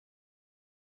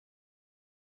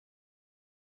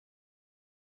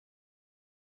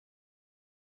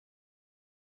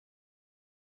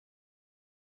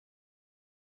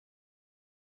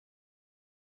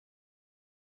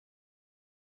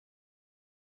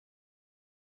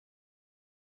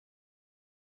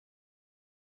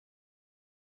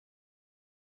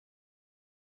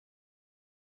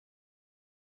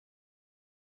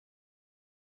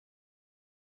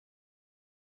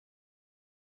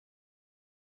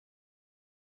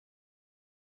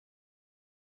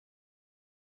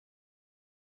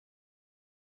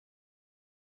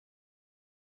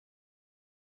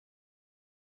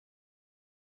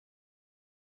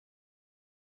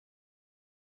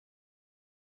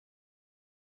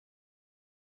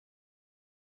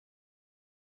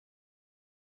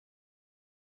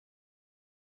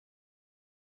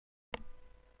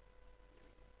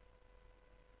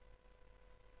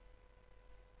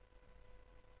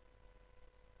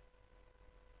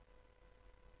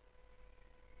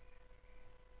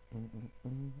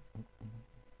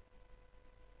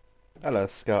Hello,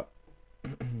 Scott.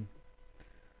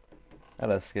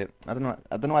 Hello, Skip. I don't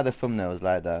know why the thumbnail is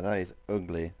like that. That is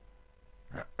ugly.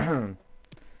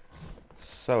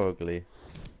 So ugly.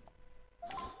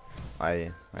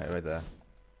 Right there.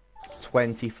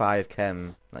 25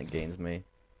 chem. That gains me.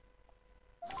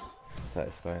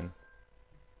 Satisfying.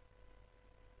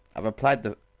 I've applied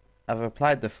the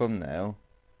thumbnail.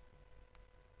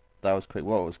 That was quick.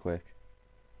 What was quick?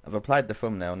 I've applied the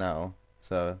thumbnail now,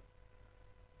 so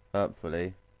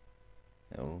hopefully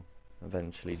it'll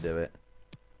eventually do it.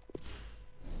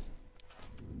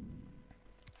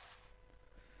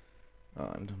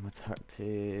 Oh, I'm done my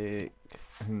tactic.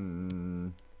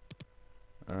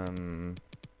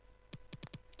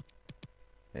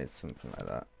 It's something like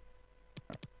that.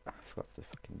 I forgot to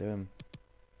fucking do him.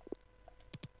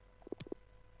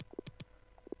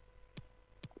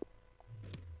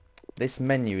 This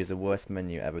menu is the worst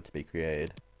menu ever to be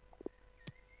created.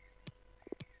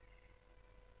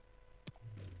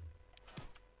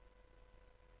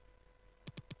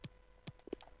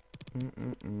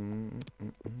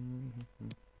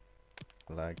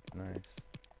 Lag, nice.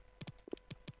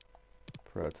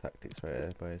 Pro tactics right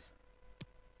here, boys.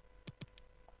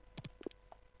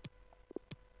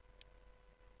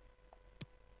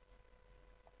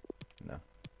 No.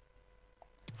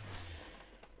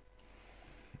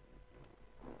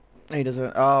 He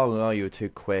doesn't. Oh no, you were too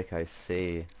quick. I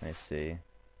see. I see.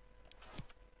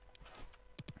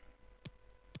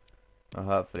 Well,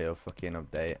 hopefully it'll fucking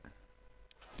update.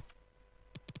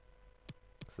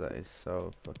 So that is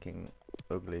so fucking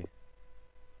ugly.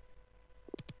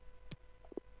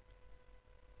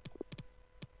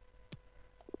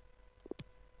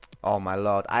 Oh my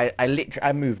lord. I literally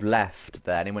I moved left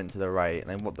there and he went to the right and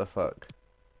then what the fuck?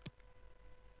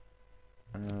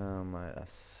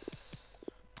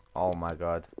 Oh my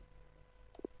god.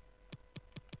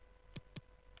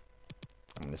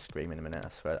 I'm gonna scream in a minute, I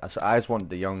swear. I just want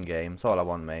the young game. That's all I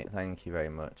want, mate. Thank you very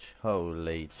much.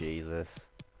 Holy Jesus.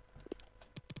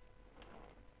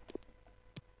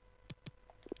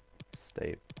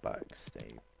 Stay back,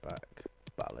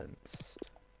 balanced.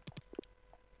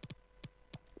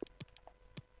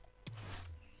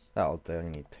 That'll do, I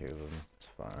only need 2 of them. It's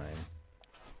fine.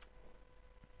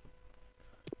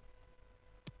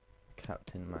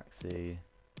 Captain Maxi.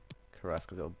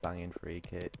 Carrasco got banging free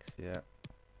kicks, yeah.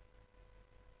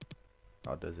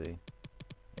 Oh, does he?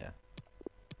 Yeah.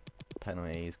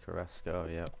 Penalties, Carrasco,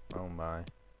 yep. Oh my.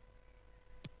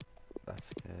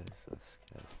 Vasquez.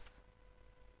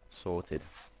 Sorted.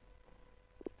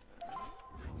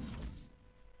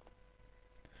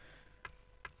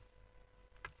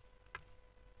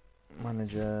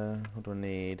 Manager, what do I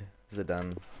need?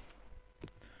 Zidane.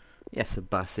 Yes,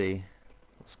 Abassi.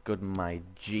 What's good, my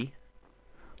G?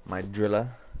 My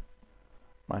driller.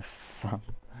 My fun.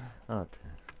 Oh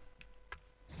dear.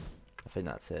 I think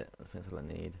that's it. I think that's all I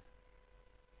need.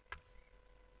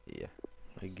 Yeah.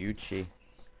 We're Gucci.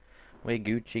 We're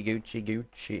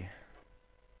Gucci.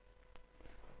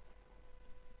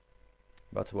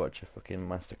 About to watch a fucking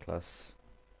masterclass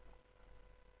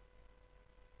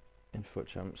in foot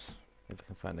champs. If I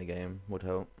can find the game, would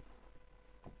help.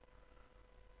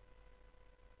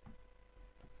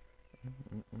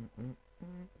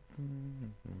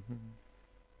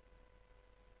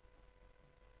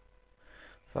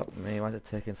 Fuck me, why is it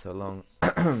taking so long?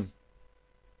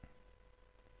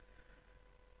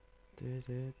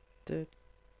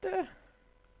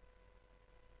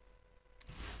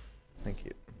 Thank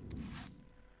you.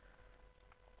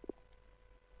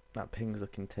 That ping's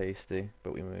looking tasty,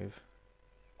 but we move.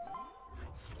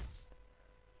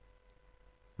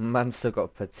 Man still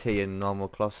got Petit and normal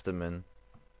Klosterman.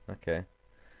 Okay.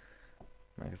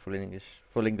 Like a full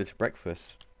English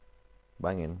breakfast.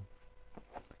 Banging.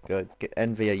 Good. Get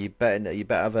Envy, you better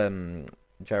have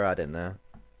Gerard in there.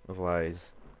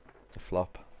 Otherwise it's a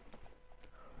flop.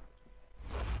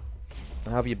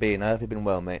 How have you been? How have you been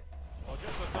well, mate?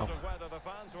 Oh.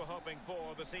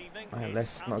 Right,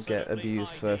 let's not get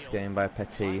abused first game by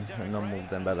Petit and normal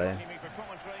Dembele.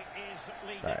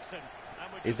 Right.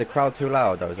 Is the crowd too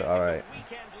loud or is it alright?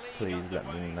 Please let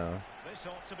me know.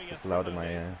 It's loud in my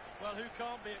ear. Well, who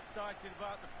can't be excited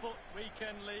about the FUT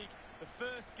Weekend League? The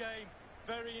first game,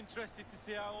 very interested to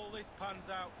see how all this pans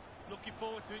out. Looking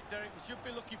forward to it, Derek. We should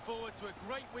be looking forward to a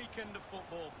great weekend of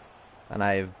football. And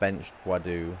I've benched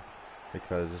Wadu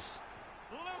because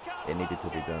it needed to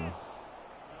be done.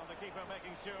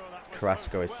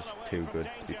 Carrasco is just too good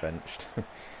to be benched.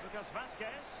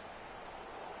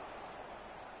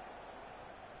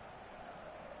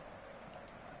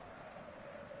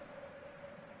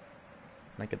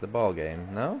 Can I get the ball game?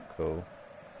 No? Cool.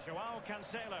 Joao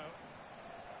Cancelo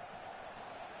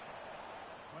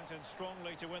went in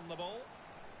strongly to win the ball.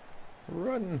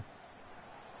 Run.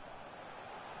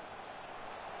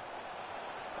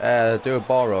 Do a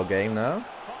ball roll game now.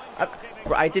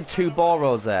 I did 2 ball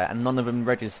rolls there and none of them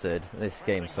registered. This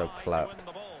game's so clapped.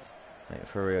 Like,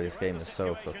 for real, this game is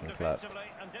so fucking clapped.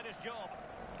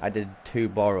 I did 2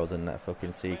 ball rolls in that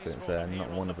fucking sequence there and not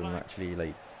one of them actually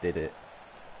like did it.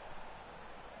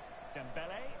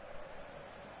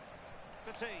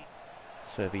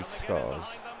 So if he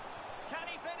scores. Can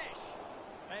he finish?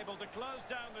 Able to close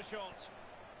down the shot.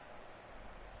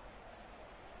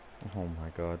 Oh my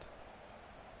god.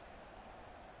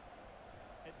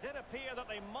 It did appear that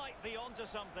they might be onto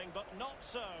something, but not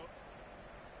so.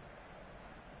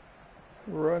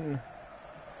 Run.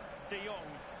 De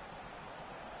Jong.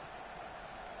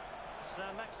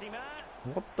 Maximin.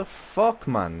 What the fuck,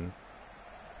 man?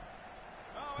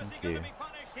 Oh, is Thank he going you. to be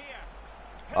punished here?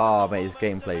 Oh, mate, his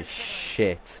gameplay is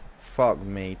shit. Fuck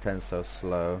me, turns so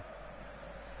slow.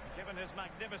 Given his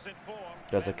magnificent form,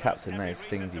 There's a captain, that is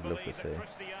things you'd love to see.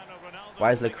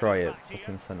 Why is Lacroix at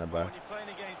fucking centre back? When you're playing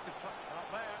against the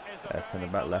Yeah, centre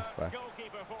back, left back.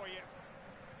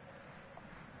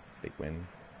 Big win.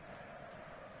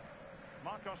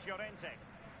 Marcos Llorente.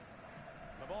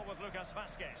 The ball with Lucas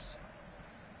Vazquez.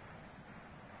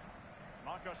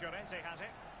 Marcos Llorente has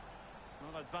it.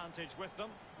 An advantage with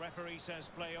them. Referee says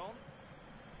play on.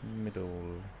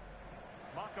 Middle.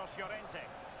 Marcos Llorente.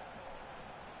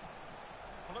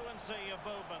 Fluency of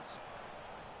movement.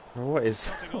 What is...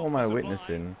 What am I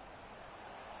witnessing?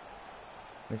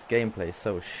 This gameplay is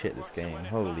so shit, this game.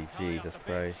 Holy Jesus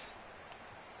Christ.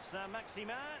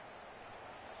 Maximin.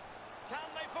 Can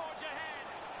they forge ahead?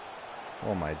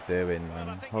 What am I doing, Well, I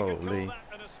man? think you could call Holy... that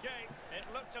an escape. It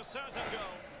looked a certain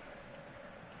goal.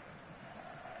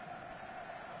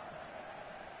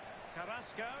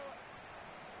 Carrasco!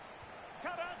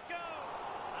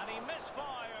 And he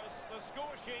misfires. The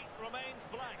score sheet remains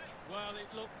blank. Well,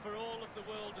 it looked for all of the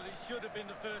world that it should have been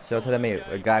the first. So telling me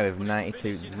a guy with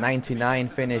 99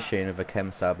 finishing with a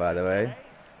Kemstar, by the way.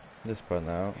 Just put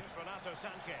out. Renato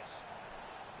Sanchez.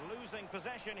 Losing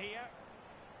possession here.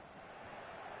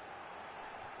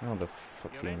 How the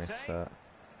fuck he missed that?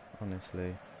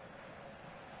 Honestly.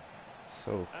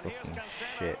 So fucking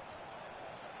shit.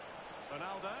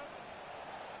 Ronaldo.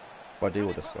 Body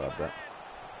would have scored that.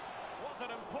 Was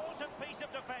an important piece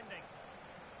of defending.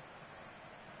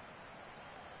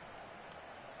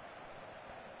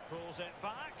 Pulls it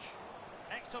back.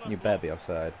 Excellent. You better be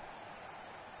offside.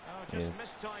 Oh, just Yes.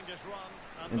 mistimed his run.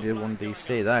 And And the do flag one going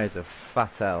DC. up. That is a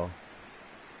fat L.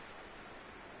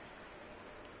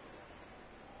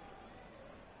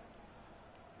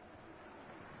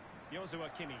 Joshua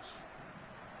Kimmich.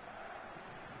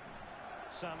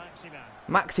 Maximin.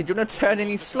 Maxi, do you want to turn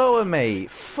any slower, mate?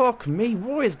 Fuck me,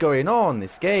 what is going on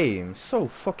this game? So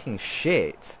fucking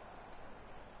shit.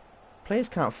 Players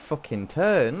can't fucking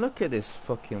turn. Look at this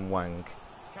fucking wank.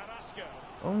 Carrasco.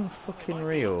 Unfucking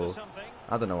real.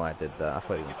 I don't know why I did that. I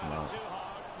thought he would come out. Too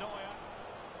hard. Neuer.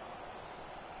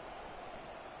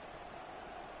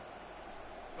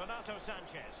 Renato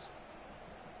Sanchez.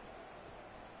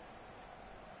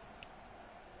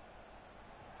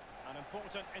 An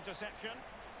important interception.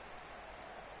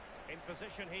 In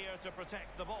position here to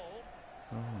protect the ball.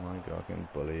 Oh my god, getting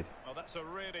bullied. Well, that's a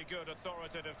really good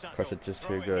authoritative tackle. Pressure just too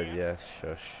Throw in good, here. yes,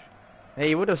 shush. Hey,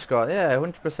 he would have scored, yeah,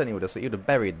 100% he would have. So you'd have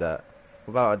buried that,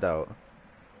 without a doubt.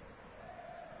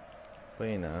 But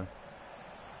you know.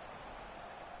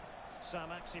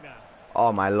 Maximin.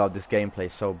 Oh my lord, this gameplay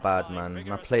is so bad, man.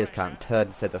 My players can't turn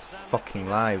to save their fucking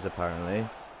lives, apparently.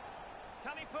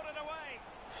 Can he put it away?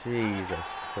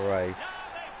 Jesus Christ.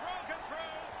 Now they've broken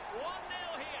through.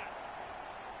 1-0 here.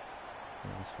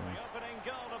 Nice one. The opening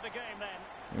goal of the game then.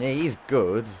 Yeah, he's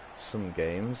good, some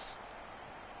games.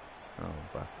 Oh,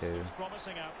 Baku. Seems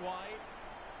promising out wide.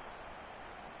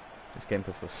 This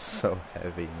gameplay feels so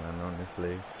heavy, man,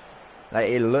 honestly. Like,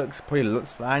 it probably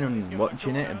looks fine when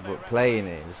watching it, but playing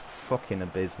it is fucking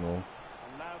abysmal. And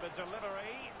now the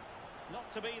delivery.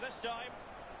 Not to be this time.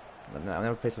 I've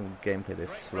never played some gameplay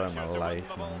this slow in my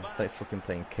life, man. It's like fucking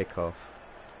playing kickoff.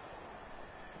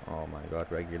 Oh my god,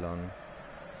 Regulon.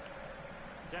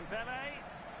 Dembele.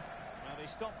 Well, they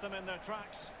stopped them in their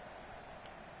tracks.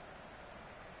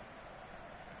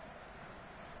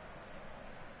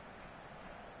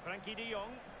 Frankie de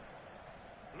Jong.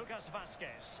 Lucas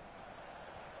Vazquez.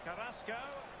 Carrasco.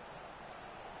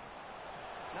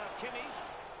 Now Kimmich.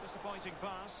 Disappointing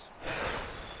pass.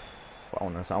 I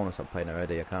want to stop playing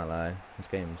already, I can't lie. This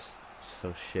game's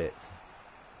so shit.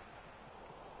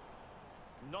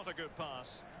 Neuer. Not a good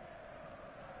pass.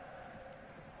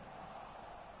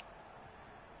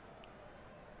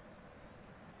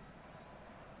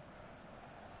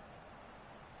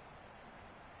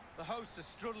 The hosts are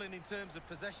struggling in terms of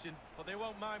possession, but they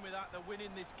won't mind with that. They're winning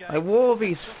this game. I wore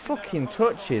these fucking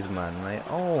touches, man. Like,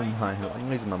 oh my, I'm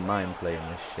losing my mind playing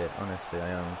this shit. Honestly, I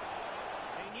am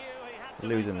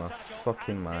losing my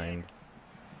fucking mind.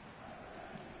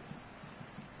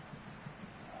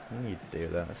 How you do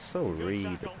that? It's so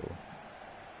readable.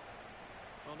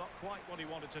 Well, not quite what he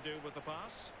wanted to do with the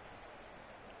pass.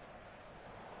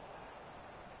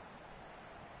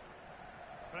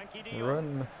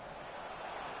 Run.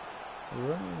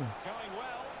 Run. Going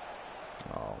well.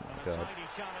 Oh my god.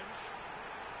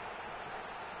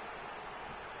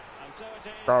 So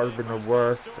That has been the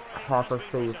worst half of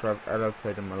FIFA I've ever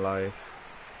played in my life.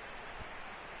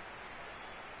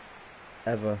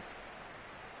 Ever.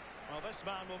 Well, this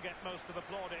man will get most of the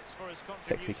plaudits for his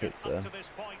Sexy contribution kicks there. up to this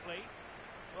point, Lee.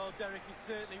 Well, Derek, it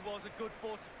certainly was a good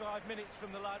 45 minutes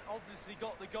from the lad. Obviously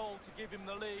got the goal to give him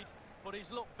the lead, but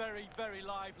he's looked very, very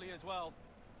lively as well.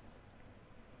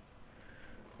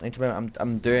 I need to remember,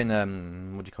 I'm doing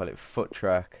what do you call it, foot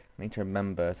track. I need to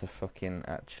remember to fucking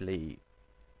actually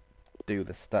do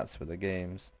the stats for the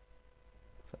games.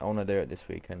 So I want to do it this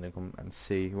weekend and come and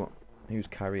see who's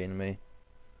carrying me.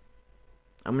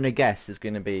 I'm gonna guess it's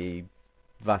gonna be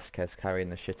Vasquez carrying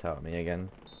the shit out of me again,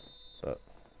 but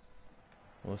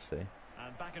we'll see.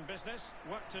 And back in business,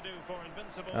 work to do for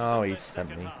Invincible. Oh, he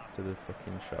sent me to the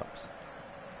fucking shops.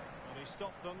 Well, he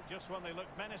stopped them just when they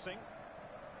looked menacing.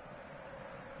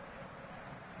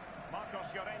 Marcos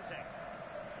Llorente.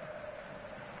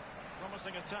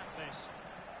 Promising attack this.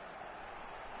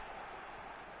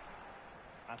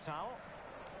 Atal.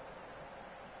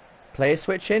 Player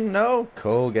switching? No?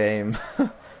 Cool game.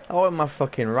 I want my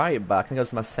fucking right back and goes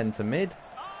to my centre mid.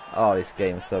 Oh, this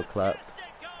game's so clapped.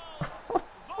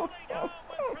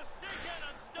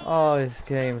 Oh, this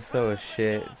game's so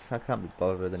shit. I can't be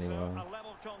bothered anymore.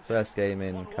 First game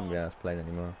in, can't be asked playing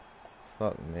anymore.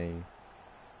 Fuck me.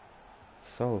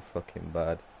 So fucking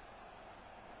bad.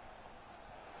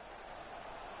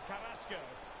 Carrasco.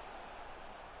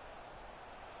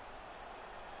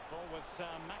 Ball with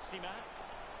Maximin.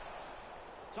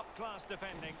 Top class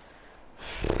defending.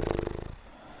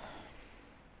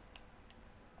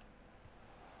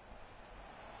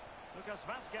 Lucas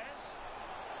Vasquez.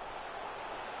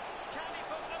 Can he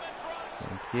put them in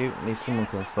front? Thank you. At least someone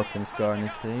can fucking score in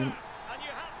this team. And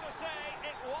you have to say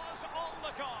it was on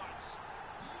the cards.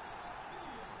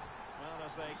 Well,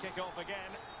 as they kick off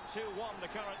again, 2-1 the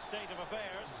current state of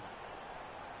affairs.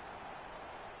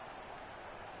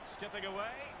 Skipping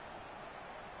away.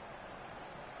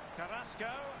 Carrasco.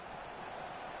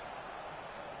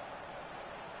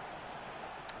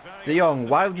 De Jong,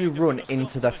 why would you run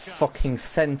into the fucking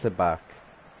centre back?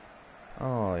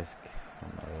 Oh, it's... Oh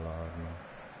my lord,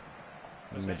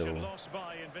 man. Middle. Lost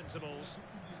by Invincibles.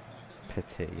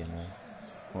 Pity, you know.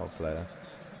 What a player.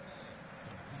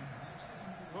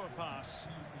 Poor pass.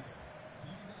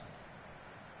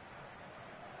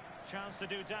 Chance to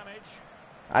do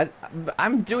damage.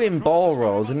 I'm doing ball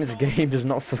rolls and this game does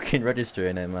not fucking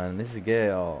registering it, man. This is gay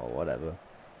or whatever.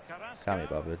 Carrasco. Can't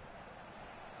be bothered.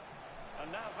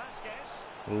 And now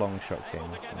Vasquez. Long shot king.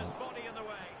 Able to get his body in the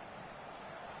way.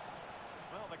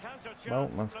 Well, the counter chance Well,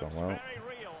 that's gone looks well. very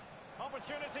real.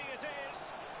 Opportunity it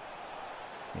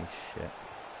is. Shit.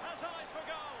 Has eyes for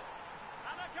goal.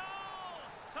 And a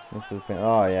goal. Let's go defend.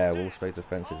 Oh yeah, Wolfsburg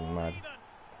defense is mad. Even.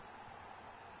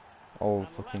 All And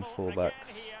fucking level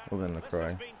fullbacks. again here. Other than This Lacroix.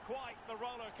 has been quite the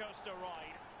roller coaster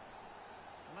ride.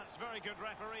 And that's very good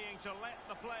refereeing to let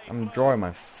the play I'm flow. drawing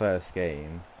my first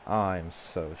game. I'm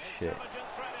so shit. Intelligent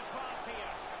threaded pass here.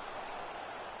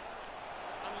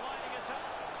 And lining it up.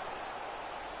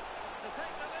 To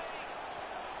take the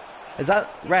lead. Is that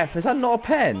ref? Is that not a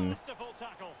pen? Masterful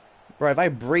tackle. Bro, if I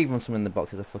breathe on someone in the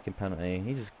box, it's a fucking penalty.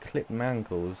 He just clipped my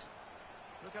ankles.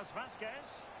 Lucas Vasquez.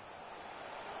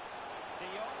 De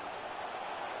Jong.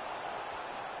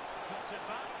 Puts it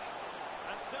back.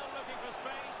 And still looking for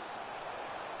space.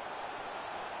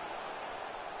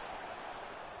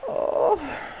 Oh.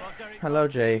 Well, Derek, Hello,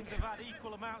 both Jake. teams have had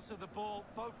equal amounts of the ball.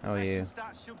 Both How are you? possession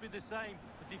stats should be the same.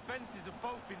 The defences have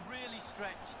both been really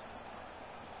stretched.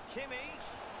 Kimmich.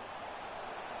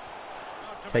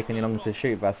 Oh, Take any longer to tremendous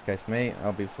shoot Vasquez, mate.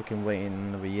 I'll be fucking waiting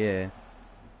another year.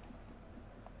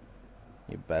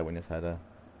 You better win this header.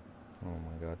 Oh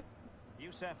my god.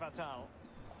 Youssef Atal,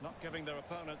 not giving their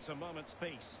opponents a moment's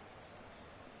peace.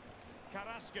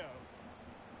 Carrasco.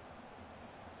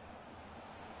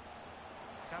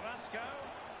 Carrasco.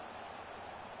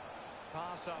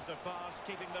 Pass after pass,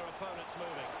 keeping their opponents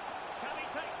moving. Can he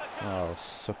take the Oh, chance?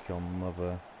 suck your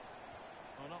mother.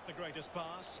 Well, not the greatest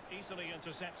pass, easily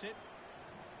intercepted.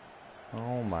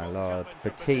 Oh my Strong lord. challenge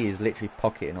from Petit Brazil. is literally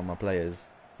pocketing on my players.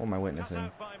 What am I Cut witnessing?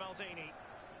 out by Maldini.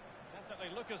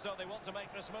 Definitely look as though they want to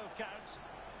make this move count.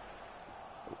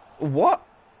 What?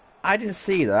 I didn't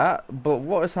see that, but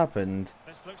what has happened?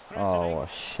 This looks Oh, threatening. what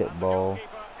a shit And the ball.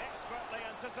 goalkeeper expertly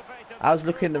anticipated I was that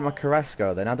through looking at my ball.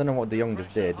 Carrasco then. I don't know what De Jong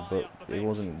just Pressure did, high but up the it pitch.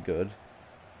 wasn't good.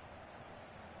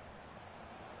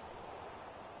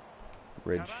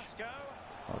 Bridge. Carrasco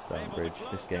Oh, damn, able to Bridge.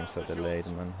 close This down game's so the delayed,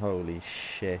 shot. man. Holy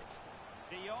shit.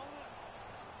 De Jong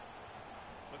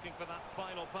looking for that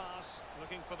final pass,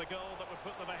 looking for the goal that would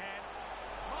put them ahead.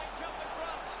 Might jump in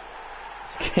front.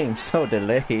 This game's so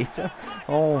delayed.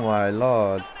 Oh my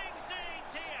lord. Stunning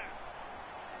scenes here.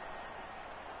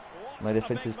 What My a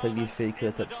defense big is moment Tagliafico, in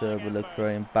the dying Tapsoba, embers.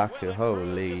 Lacroix and Will Baku. it prove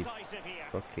Holy decisive here?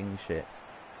 fucking shit.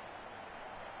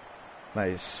 That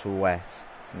is sweat.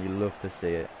 You love to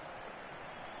see it.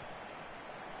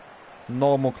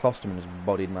 Normal Klosterman has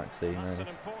bodied Maxi. That's an Nice.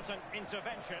 important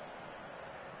intervention.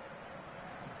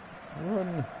 Run.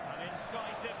 An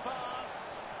incisive pass.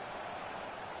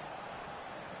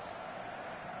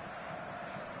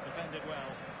 Defended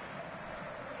well.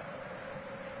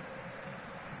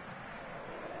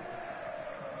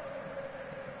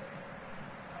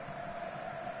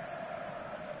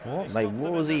 What? They Like, stopped what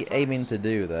them was in he their aiming tracks. to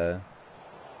do there?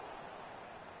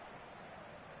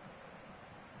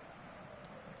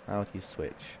 How do you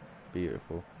switch?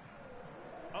 Beautiful.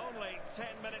 Only 10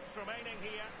 minutes remaining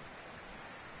here.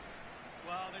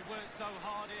 Well, they worked so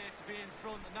hard here to be in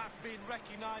front, and that's been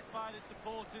recognised by the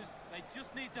supporters. They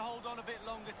just need to hold on a bit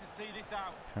longer to see this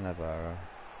out. Cannavaro.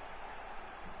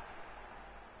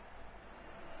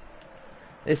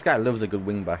 This guy loves a good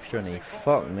wing bash, doesn't he?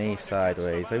 Fuck me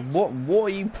sideways. Like, what are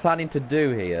you planning to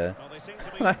do here? Well, they seem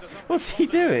to be Like, into something what's he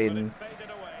positive, but doing? it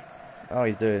faded away. Oh,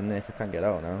 he's doing this. I can't get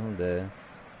out now. Oh dear.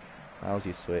 How's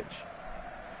your switch?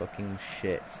 Fucking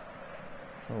shit.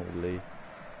 Holy.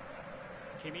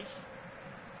 Kimmich.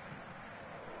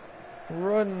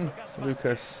 Run,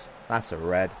 Lucas. That's a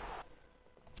red.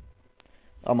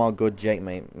 I'm all good, Jake,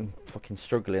 mate. I'm fucking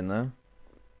struggling though.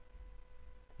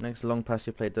 Next long pass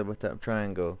you play double tap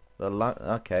triangle.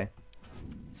 Okay.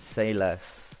 Say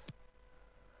less.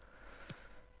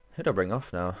 Who'd I bring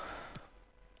off now?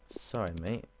 Sorry,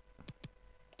 mate.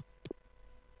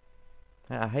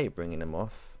 I hate bringing him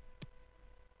off,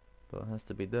 but it has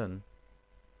to be done.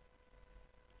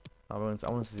 I want to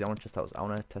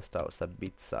test out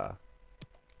Sabitzer.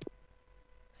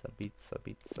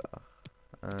 Sabitzer.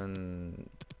 And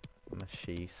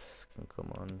Machis can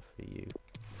come on for you.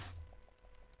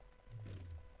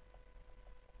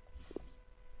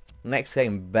 Next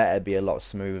game better be a lot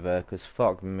smoother, because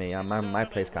fuck me, my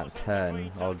players can't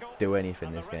turn or do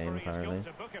anything this game apparently.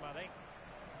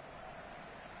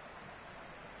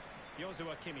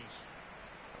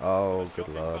 Oh, good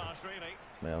lord.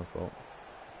 It's my own fault.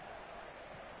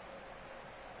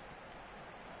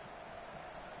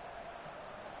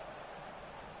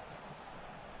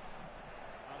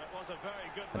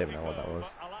 I don't even know what that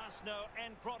was.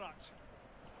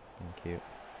 Thank you.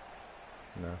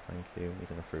 No, thank you. He's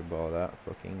gonna through ball that.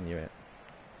 Fucking knew it.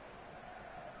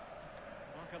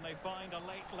 Can they find a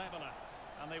late leveler?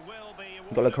 And they will be.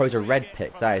 Got LaCroix's a red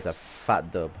pick. That is a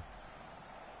fat dub.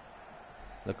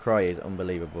 LaCroix is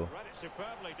unbelievable. Read it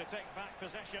superbly to take back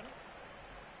possession.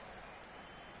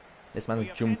 This man's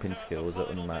jumping skills are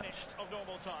unmatched.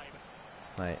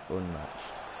 Like,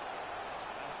 unmatched.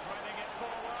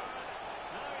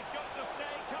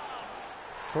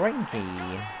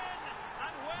 Frankie!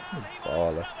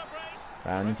 Baller.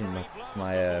 I'm using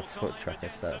my foot tracker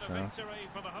stats now.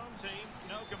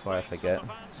 Before I forget.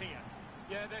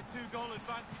 Yeah, their 2-goal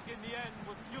advantage in the end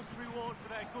was just reward for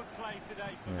their good play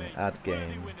today for me. Add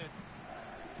game.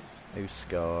 Who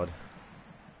scored?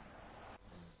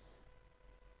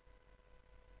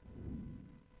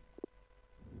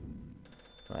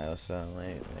 Right, also,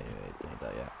 wait, need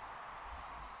that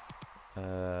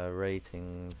yet.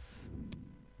 Ratings,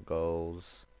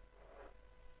 goals.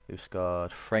 Who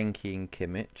scored? Frankie and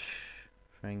Kimmich.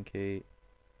 Frankie.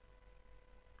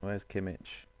 Where's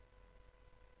Kimmich?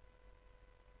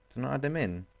 Did I not add him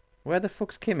in? Where the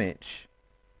fuck's Kimmich?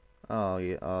 Oh,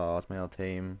 yeah. Oh, it's my old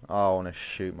team. Oh, I want to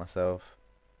shoot myself.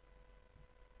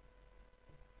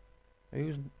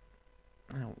 Who's...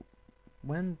 Oh,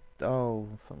 when... Oh,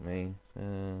 fuck me.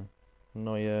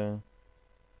 Neuer.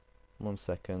 1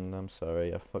 second. I'm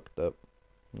sorry. I fucked up.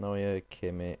 Neuer,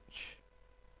 Kimmich.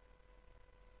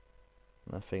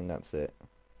 I think that's it.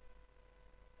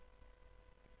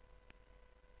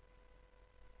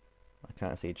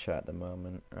 can't see chat at the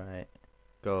moment. Right.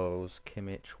 Goals.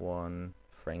 Kimmich 1.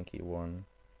 Frankie 1.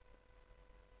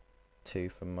 2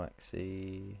 for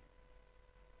Maxi.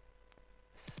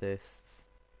 Assists.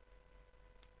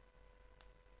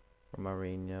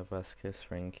 Romarinho, Vasquez,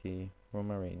 Frankie.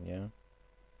 Romarinho.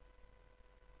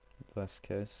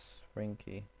 Vasquez,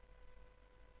 Frankie.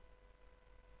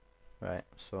 Right,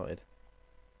 sorted.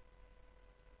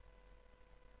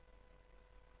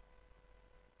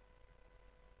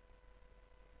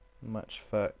 Match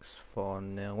facts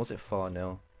 4-0. Was it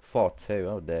 4-0? 4-2,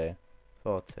 oh dear.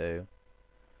 4-2.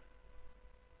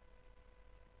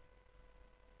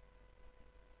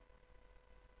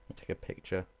 Take a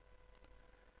picture.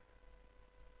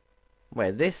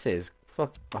 Wait, this is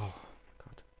fuck. Oh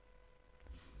god.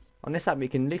 On this app, you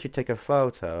can literally take a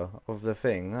photo of the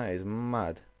thing. That is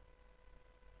mad.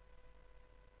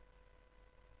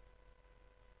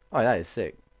 Oh, that is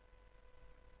sick.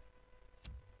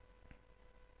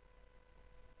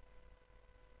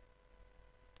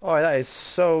 Oh, that is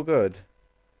so good.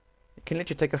 You can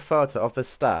literally take a photo of the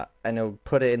stat and it'll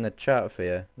put it in the chat for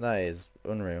you. That is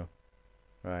unreal.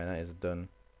 Right, that is done.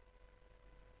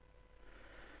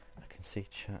 I can see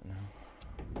chat now.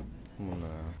 Oh no.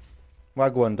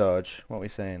 Wagwan Dodge, what are we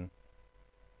saying?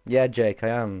 Yeah, Jake, I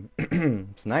am.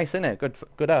 It's nice, isn't it?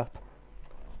 Good app.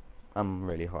 I'm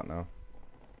really hot now.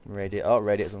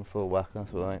 Radiator's on full whack,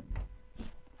 that's right.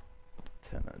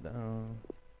 Turn that down.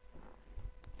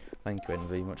 Thank you,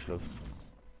 Envy, much love.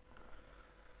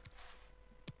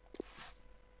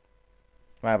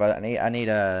 Right, but I need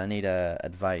a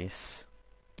advice.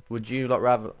 Would you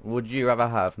rather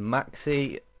have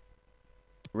Maxi,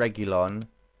 Regulon,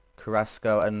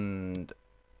 Carrasco, and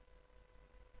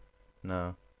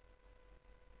no.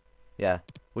 Yeah.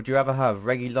 Would you rather have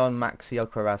Regulon, Maxi, or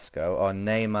Carrasco, or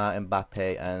Neymar,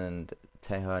 Mbappe, and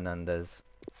Teo Hernandez?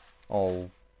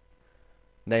 All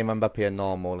Neymar, Mbappe are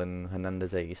normal, and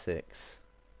Hernandez 86.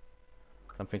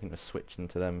 I'm thinking of switching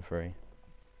to them three.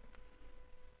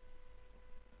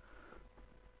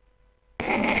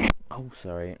 Oh,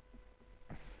 sorry.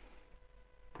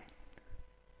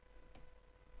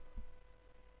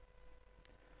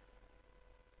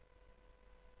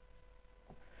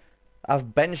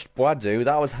 I've benched Boadu,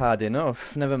 that was hard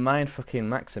enough. Never mind fucking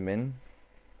Maximin.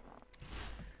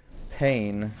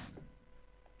 Pain.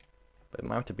 But it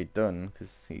might have to be done,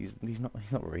 because he's not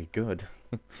very good.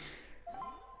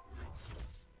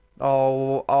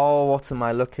 Oh, what am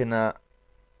I looking at?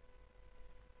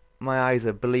 My eyes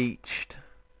are bleached.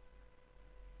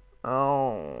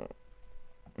 Oh.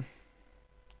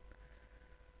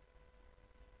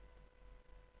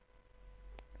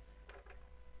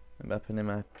 Mbappe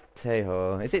and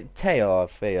Teo. Is it Teo or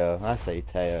Theo? I say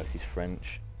Teo, he's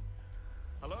French.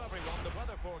 Hello everyone, the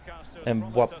weather forecasters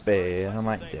Mbappe, I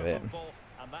might do it.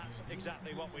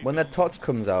 When the TOTS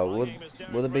comes out, will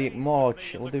there be more?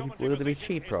 Will there be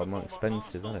cheaper or more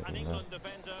expensive? I don't know.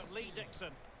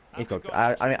 He's got.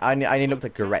 I looked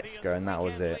at Goretzka and that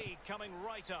was it.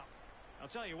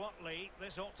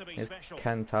 Is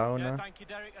Cantona?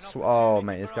 Oh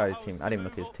mate, this guy's team. I didn't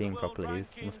look at his team properly.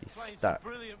 He must be stacked.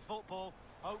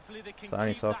 So I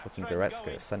only saw fucking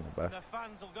Goretzka at centre back.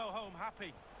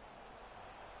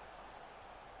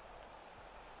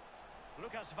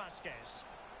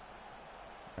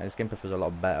 This game feels a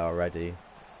lot better already.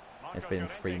 It's been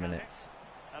 3 minutes.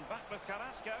 And back with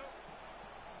Carrasco.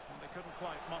 And they couldn't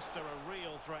quite muster a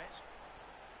real threat.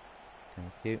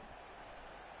 Thank you.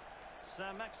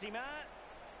 Maximin.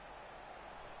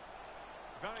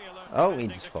 Oh, he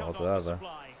just falls over.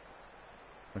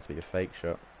 That's be a fake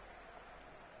shot.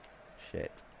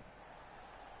 Shit.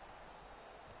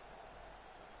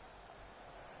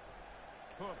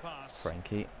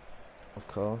 Frankie, of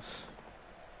course.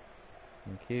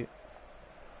 Thank you.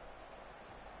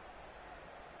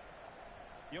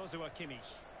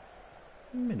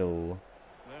 Middle.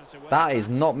 That is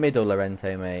not middle,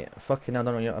 Lorente, mate. Fucking hell,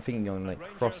 I don't know. I think you're on like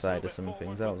cross-eyed or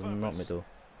something. That was not middle.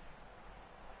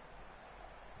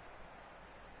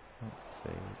 Fuck's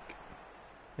sake.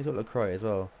 He's got LaCroix as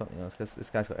well. Fucking hell, this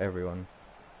guy's got everyone.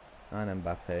 And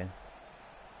Mbappe. De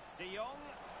Jong.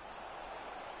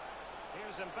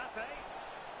 Here's Mbappe.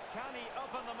 Can he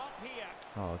open them up here?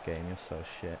 Oh, game, you're so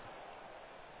shit.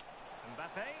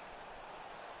 Mbappe.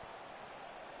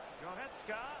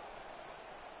 Goretzka.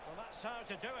 Well, that's how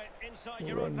to do it inside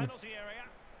your own penalty area.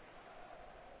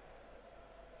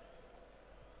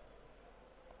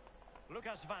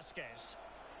 Lucas Vasquez.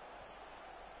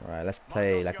 Right, let's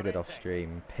play like I did off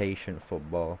stream. Patient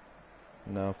football.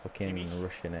 No fucking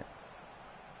rushing it.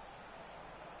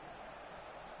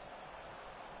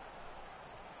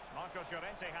 Marcos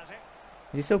Llorente has it.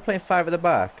 Is he still playing 5 at the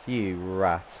back? You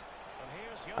rat. And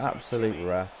here's Joshua Absolute Kimmich.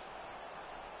 rat.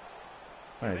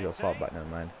 Oh, he's got a far Llorente. back, never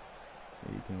mind.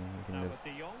 You can Now live. with De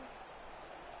Jong.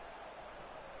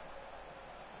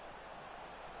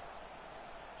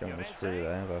 John was Llorente. through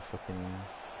there, but I fucking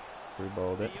through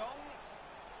balled De it. Jong.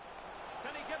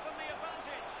 Can he give them the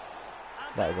advantage?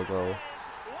 And That was a there goal. it is.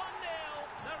 1-0.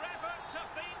 Their efforts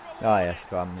have been Oh rewarded. yes,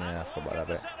 go on. Yeah, I And forgot look about at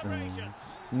that the bit. celebrations.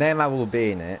 Neymar will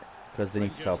be in it because they need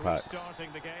to Rangers sell packs.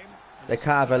 restarting the game. And They this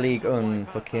can't is have a trying league to wipe on out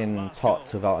that fucking last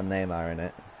tots goal. without a Neymar in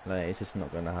it. Like, it's just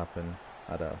not going to happen.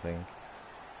 I don't think.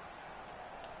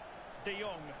 De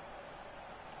Jong.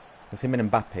 If him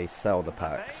and Mbappe sell the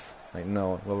packs, like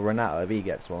no, well Ronaldo if he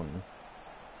gets one,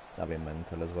 that'd be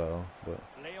mental as well. But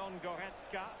Leon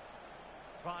Goretzka.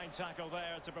 Fine tackle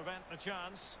there to prevent the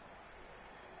chance.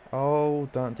 oh,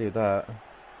 don't do that.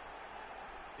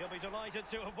 He'll be delighted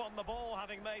to have won the ball,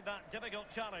 having made that difficult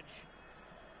challenge.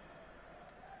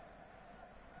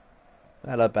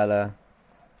 Hello, Bella.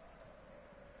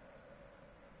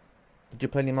 Did you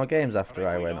play any more games after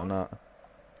I went or not?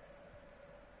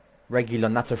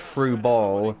 Regulon, that's a through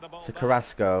ball to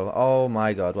Carrasco. Oh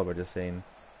my god, what have I just seen?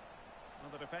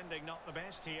 Well, the defending not the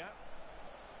best here.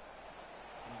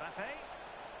 Mbappe.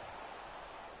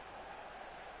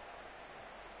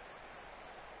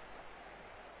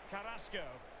 Carrasco.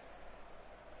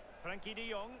 Frankie de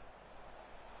Jong.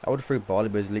 I would have threw ball,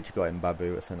 but he's literally got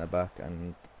Mbabu at centre back,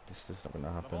 and this is not going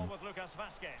to The ball happen. with Lucas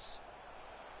Vasquez.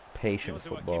 Patient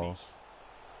Joshua football.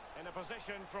 Kimmich. In a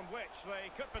position from which they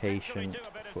could potentially Patient do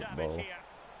a bit of football. damage here.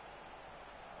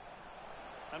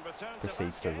 And return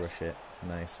Proceeds to Vasquez. rush it.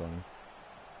 Nice one.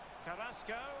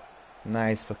 Carrasco.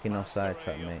 Nice fucking offside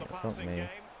Mastery trap, of mate. the Fuck passing me. game.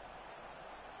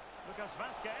 Lucas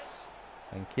Vasquez.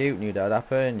 Thank you. Knew that would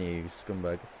happen, you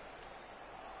scumbag.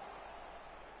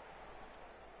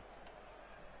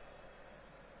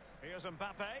 Here's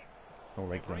Mbappe. Oh,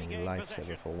 regular Regained lifesaver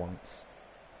possession. for once.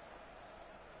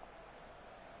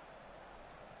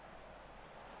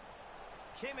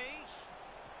 Kimmich.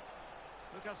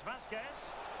 Lucas Vasquez.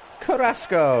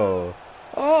 Carrasco!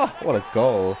 Oh, what a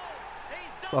goal.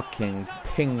 He's Fucking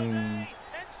pinged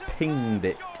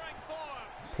it.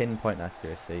 Pinpoint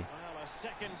accuracy. Well, a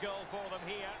second goal for them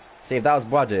here. See, if that was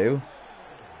Boadu,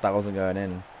 that wasn't going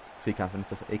in. So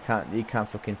he can't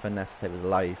fucking finesse to save his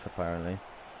life, apparently.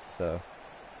 So,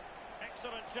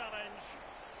 Excellent challenge.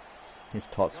 his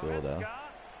tots were all there. Goretzka.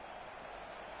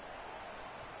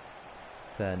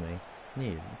 Turn me.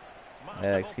 You.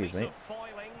 Masterful Excuse piece me. of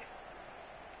foiling.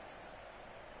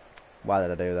 Why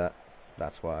did I do that?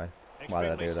 That's why. Why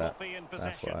did I Extremely do that? sloppy in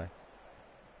That's possession. why.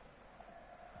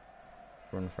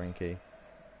 Run, Frankie.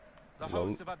 The Lol.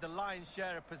 hosts have had the lion's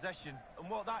share of possession, and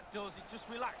what that does, it just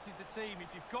relaxes the team. If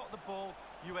you've got the ball,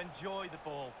 you enjoy the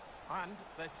ball, and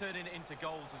they're turning it into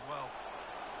goals as well.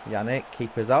 Yannick,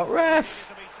 keepers out.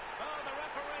 Ref! Oh, the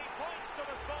referee points to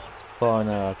the spot. Oh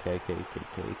no, okay.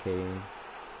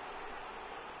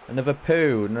 Another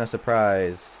poo, no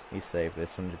surprise. He saved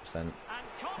this 100%. And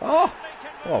Oh!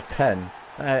 confidently Oh, converted. pen.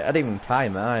 I didn't even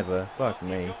time it either. Fuck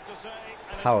me. Got to say,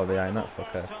 an Power behind that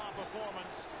incredible fucker. first-half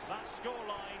performance. That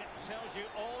scoreline tells you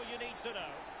all you need to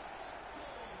know.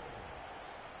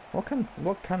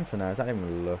 What Cantona? Is that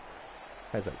even look?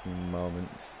 There's like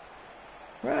moments.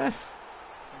 Ref!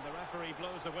 And the referee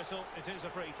blows the whistle. It is a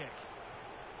free kick.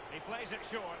 He plays it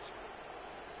short.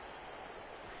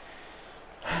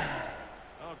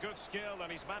 Oh, good skill,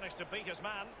 and he's managed to beat his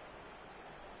man.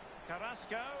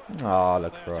 Carrasco. Oh, There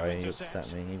to LaCroix, you intercept.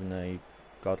 upset me, even though you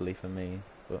godly for me.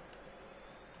 But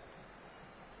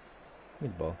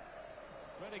good ball.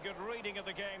 Very good reading of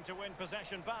the game to win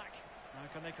possession back. Now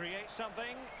can they create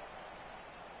something?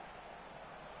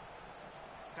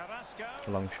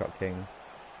 Carrasco. Long shot king.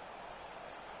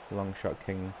 Long shot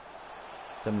king.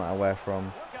 Doesn't matter where from.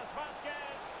 Lucas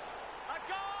Vasquez. A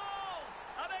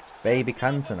goal! An Baby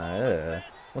exceptional Cantona. performance.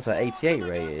 What's that? 88 What have they done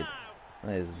rated. now?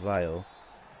 That is vile.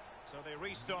 So they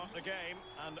restart the game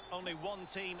and only one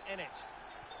team in it.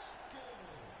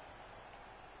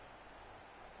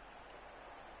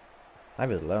 I have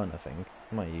his loan, I think.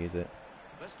 I might use it.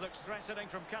 This looks threatening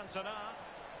from Cantona.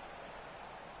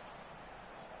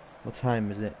 What time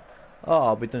is it? Oh,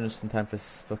 I'll be done just in time for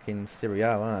fucking Serie,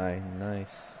 won't I?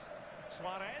 Nice.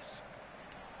 Suarez.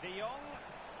 De Jong.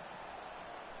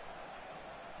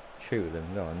 Shoot them,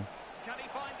 go on. Can he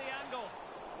find the angle?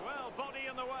 Well, body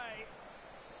in the way.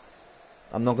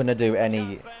 I'm not going to do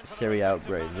any Serie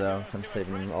upgrades though, 'cause I'm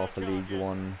saving them all for League It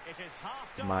 1. is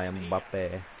half-time My here.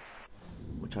 Mbappe.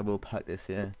 Which I will pack this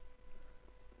year.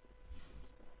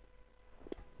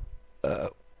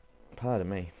 Pardon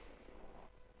me.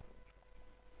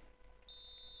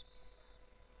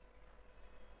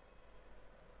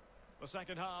 The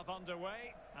second half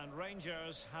underway, and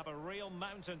Rangers have a real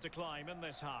mountain to climb in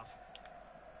this half.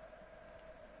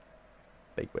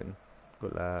 Big win.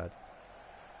 Good lad.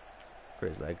 For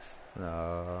his legs.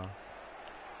 No.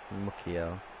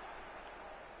 Mukiel.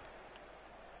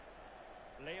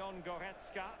 Leon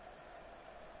Goretzka.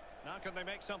 Now can they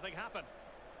make something happen?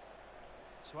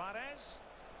 Suarez.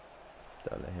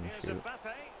 Don't let him Here's shoot.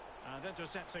 Mbappe, and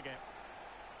intercepting it.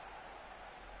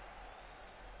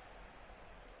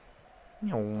 This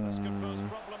could pose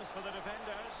problems for the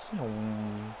defenders.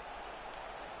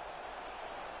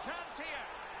 Chance here.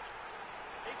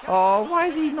 He can't Oh, why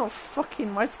is control he it. not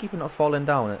fucking... Why is the keeper not falling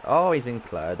down? Oh, he's been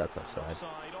cleared. That's offside. Offside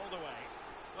all the way.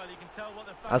 Well, you can tell what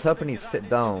the I was fans hoping think he'd of that sit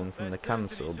decision. down from There the certainly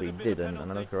cancel, should but he have been a didn't. And I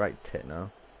penalty. look right tit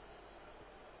now.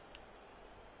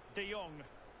 De Jong.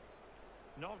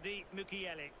 Nordi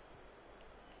Mukiele.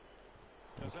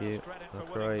 Thank you.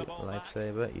 Look right.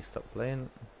 Lifesaver. He stopped playing.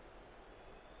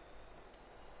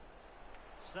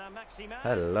 Maximin.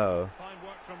 Hello. Fine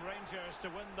work from Rangers to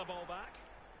win the ball back.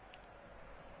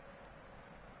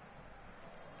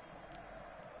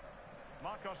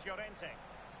 Marcos Llorente.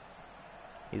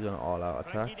 He's on an all-out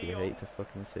attack. You hate to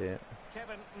fucking see it.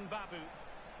 Kevin Mbabu.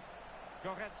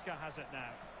 Goretzka has it now.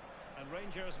 And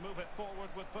Rangers move it forward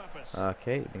with purpose.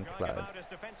 Okay, been Going cleared. about his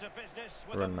defensive business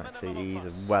with Run, a Maxi. minimum He's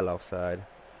of fuss. well offside.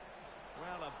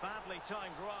 Well, a badly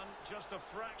timed run, just a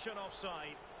fraction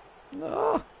offside.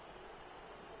 No.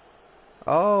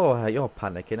 Oh, you're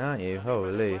panicking, aren't you? And he read it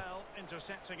Holy. well,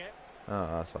 intercepting it. Oh,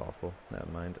 that's awful. Never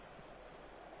mind.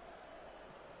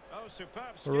 Oh,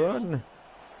 superb skill. Run.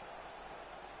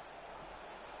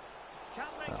 Can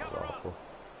they That was cover up? awful.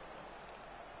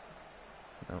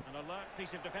 No. An alert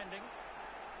piece of defending.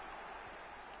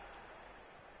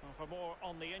 Well, for more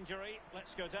on the injury,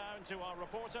 let's go down to our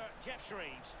reporter, Jeff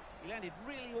Shreves. He landed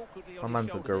really awkwardly My on man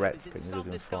his put shoulder there, Goretzka but he's and in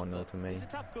losing some 4-0 to discomfort. me. He's a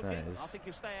tough cookie. That I is think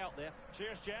he'll stay out there.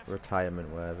 Cheers, Jeff. retirement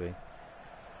worthy.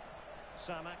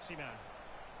 Maximin.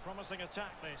 Promising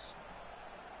attack, this.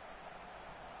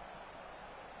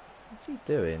 What's he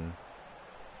doing?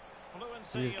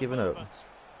 Fluency He's of given up. movement.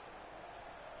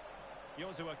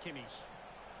 Joshua Kimmich.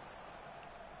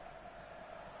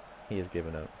 He has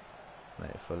given up.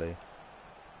 Mate, fully.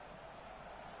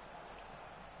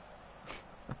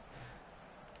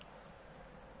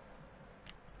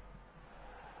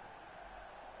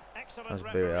 Excellent That's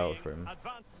very out refereeing. for him.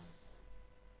 Advan-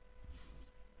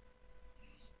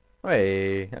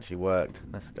 Hey, actually worked.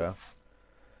 Let's go.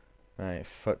 Right,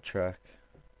 foot track.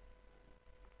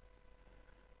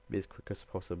 Be as quick as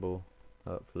possible,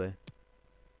 hopefully.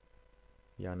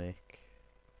 Yannick.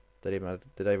 Did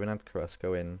I even add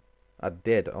Carrasco in? I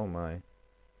did, oh my.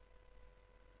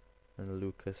 And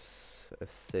Lucas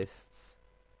assists.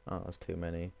 Oh, that's too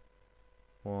many.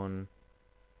 1,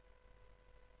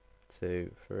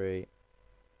 2, 3,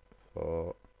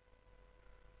 4.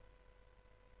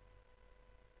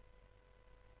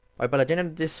 Oh, but I didn't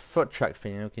have this foot track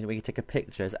thing, you know, we can take a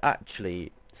picture. It's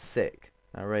actually sick.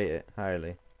 I rate it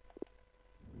highly.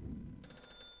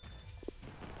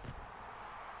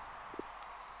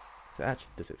 So it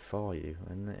actually does it for you,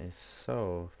 and it is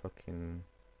so fucking...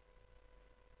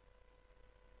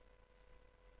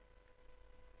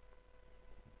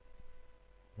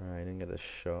 Right, didn't get the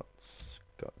shots.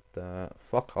 Got that.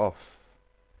 Fuck off.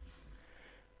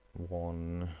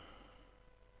 1.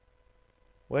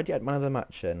 Where'd you add man of the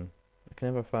match in? I can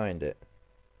never find it.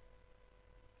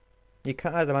 You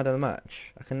can't add a man of the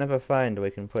match. I can never find where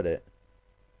you can put it.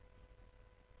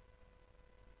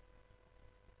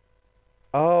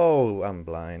 Oh, I'm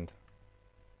blind.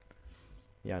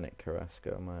 Yannick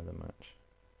Carrasco, man of the match.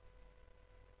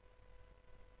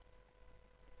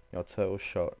 Your total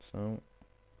shots. Oh.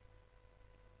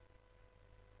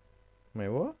 Wait,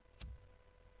 what?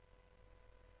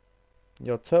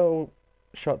 Your total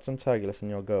shots on target less than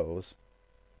your goals.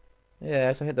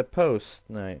 Yeah, so I hit the post.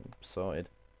 No, sorted.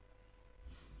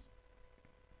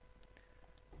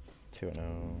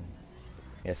 2-0.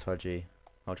 Yes, Hodgie.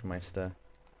 Hodgemeister.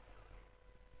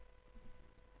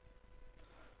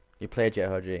 You played yet,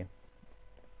 Hodgie?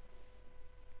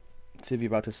 So if you're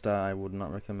about to start, I would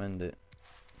not recommend it.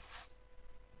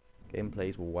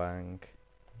 Gameplay's wank.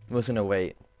 I'm just gonna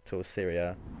wait till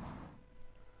Serie.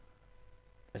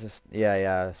 It's just,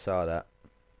 yeah, I saw that.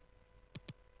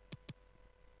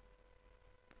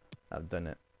 I've done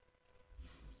it.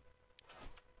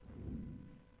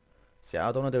 See,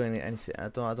 I don't want to do any I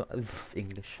don't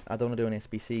English. I don't want to do any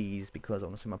SBCs because I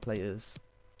want to see my players.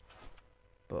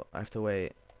 But I have to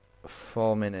wait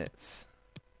 4 minutes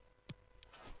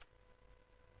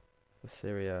for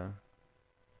Serie.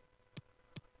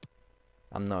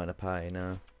 I'm not in a party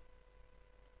now.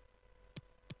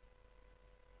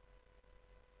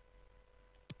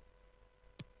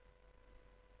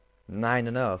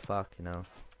 9-0, fucking hell.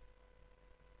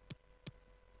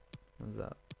 What's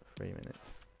that? 3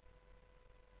 minutes.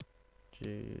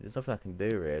 Gee, there's nothing I can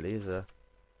do really, is there?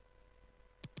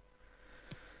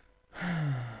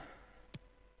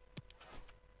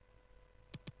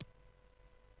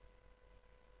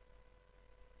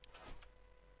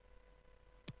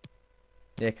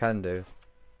 Yeah, can do.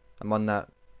 I'm on that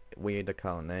weird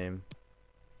account name.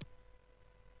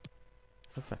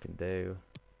 What's nothing I can do?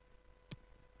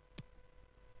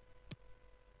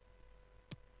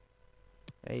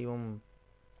 A1.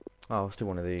 Oh, let's do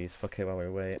one of these. Fuck it while we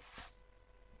wait.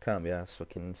 Can't be arsed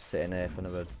fucking sitting here for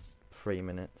another 3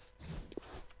 minutes.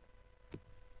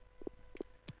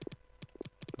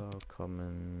 Go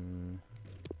common.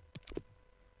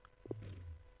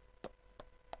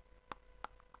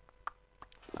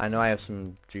 I know I have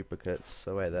some duplicates,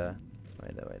 so wait there.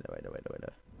 Wait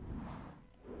there.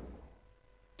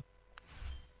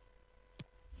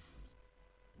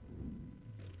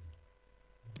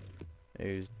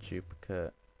 Who's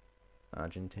duplicate?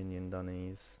 Argentinian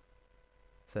Donnies.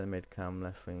 Centre mid cam,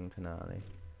 left wing Tonali.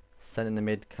 Centre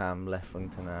mid cam, left wing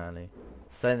Tonali.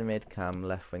 Centre mid cam,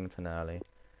 left wing Tonali.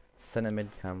 Centre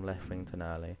mid cam, left wing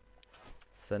Tonali.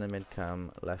 Centre mid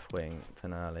cam, left wing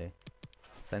Tonali.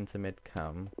 Centre mid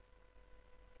cam,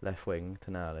 left wing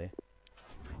Tonali.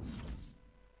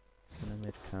 Centre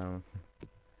mid cam,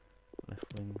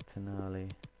 left wing Tonali.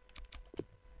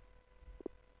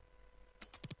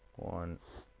 1,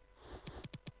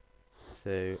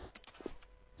 2.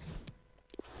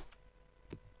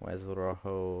 Where's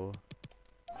Rojo?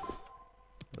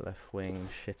 Left wing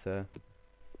shitter.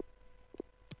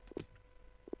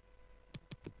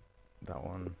 That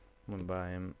one. Went by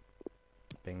him.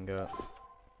 Bingo.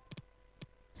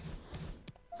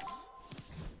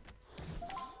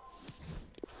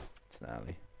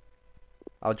 Tonali.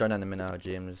 I'll join in a minute.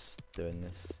 Jim's doing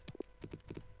this.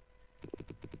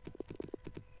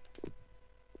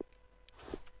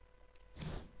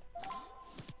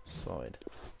 Sorted.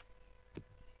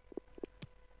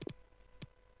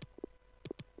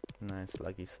 Nice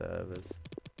laggy servers.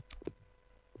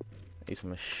 He's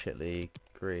from a shit league.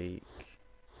 Greek.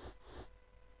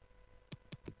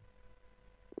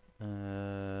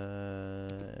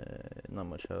 Not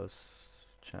much else.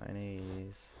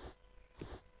 Chinese.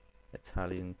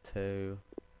 Italian too.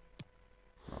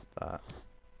 Not that.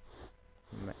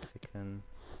 Mexican.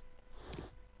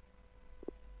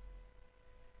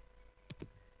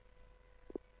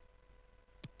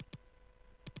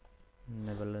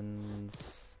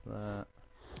 Netherlands. That.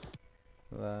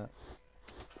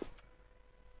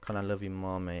 Kinda love you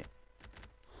more, mate.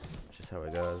 That's just how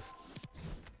it goes.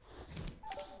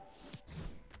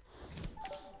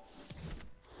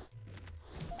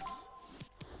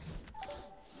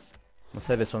 I'll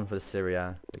save this one for the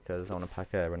Serie because I want to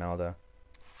pack a Ronaldo.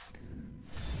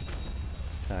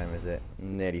 What time is it?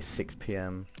 Nearly 6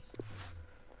 PM.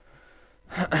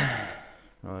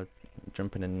 Oh,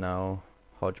 jumping in now.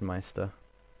 Hodgemeister.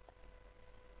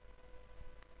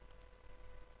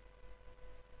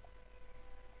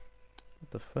 What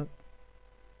the fuck?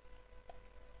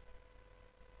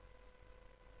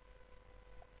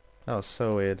 That was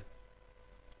so weird.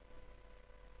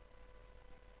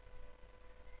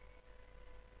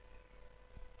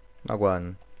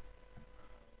 Agwan.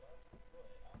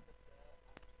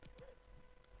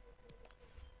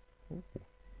 I'm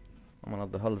gonna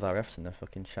have the whole of our F's in the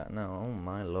fucking chat now. Oh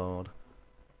my lord.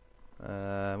 What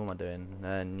am I doing?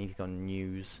 Need to go on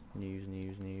news.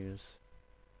 News.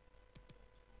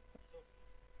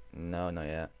 No, not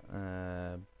yet.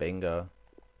 Bingo.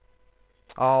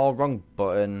 Oh, wrong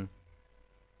button.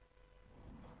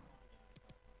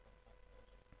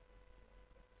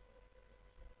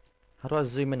 How do I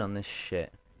zoom in on this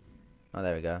shit? Oh,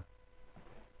 there we go.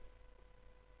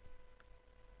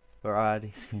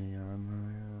 Variety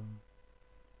screen.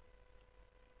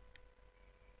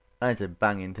 That's a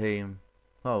banging team.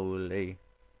 Holy.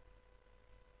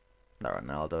 That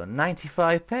Ronaldo.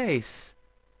 95 pace.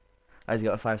 Has he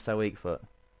got a 5-star weak foot?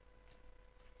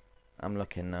 I'm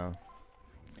looking now.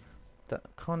 That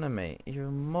Connor, mate, you're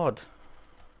a mod.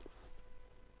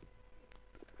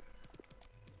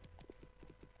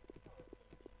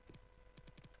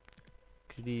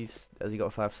 Has he got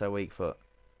a 5-star weak foot?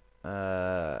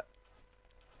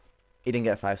 He didn't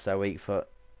get a 5-star weak foot.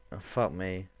 Oh, fuck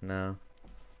me, no.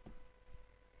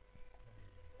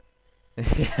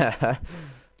 Yeah.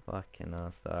 Fucking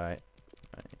ass, alright.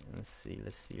 Right, let's see.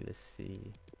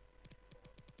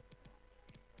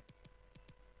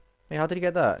 Hey, how did he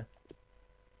get that?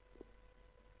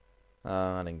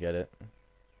 Oh, I didn't get it.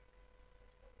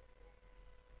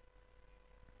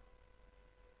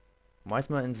 Why is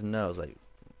Mertens' nose like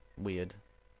weird?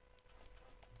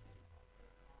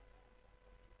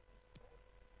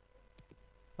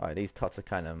 Alright, these tots are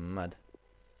kind of mad.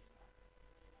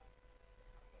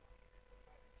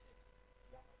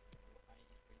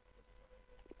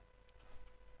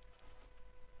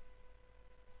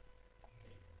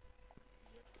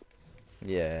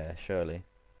 Yeah, surely.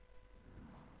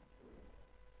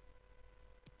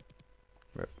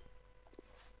 Rip.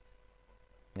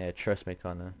 Yeah, trust me,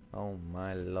 Connor. Oh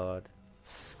my lord.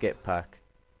 Skip pack.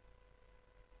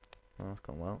 Oh, that's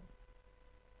gone well.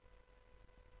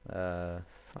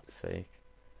 Fuck's sake.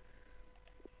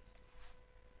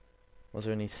 Was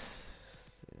there any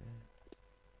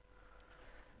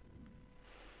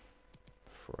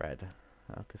Fred?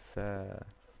 Alcacer.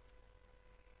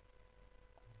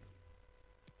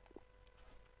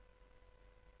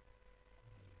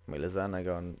 Wait, Lozano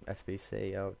go on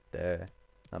SBC out there.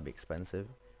 That'd be expensive.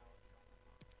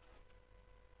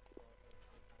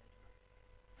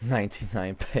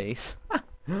 99 pace.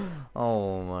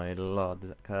 Oh my lord,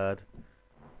 that card.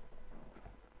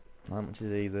 How much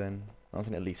is he then? I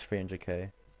think at least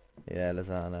 300k. Yeah,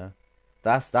 Lozano.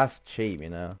 That's cheap, you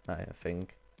know. I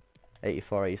think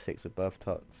 84, 86 with both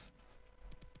tots.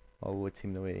 Oh, would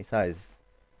team the way size.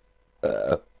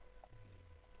 Is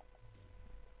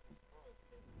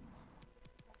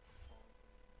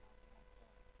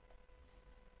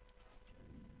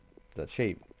that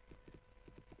cheap?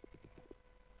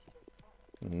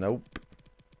 Nope.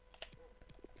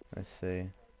 Let's see.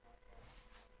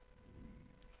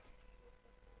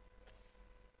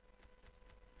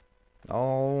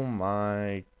 Oh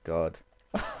my god.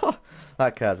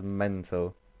 That card's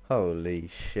mental. Holy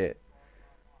shit.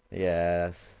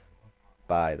 Yes.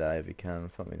 Buy that if you can.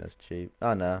 Fuck me, that's cheap.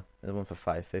 Oh no. There's one for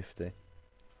 550.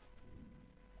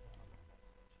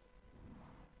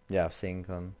 Yeah, I've seen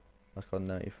con. That's got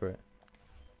 90 for it.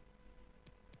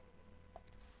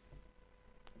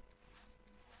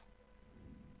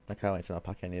 I can't wait to not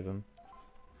pack any of them.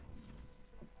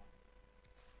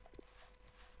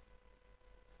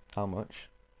 How much?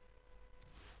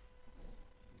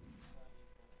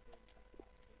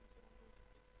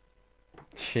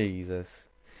 Jesus.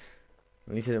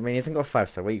 At least, I mean, he hasn't got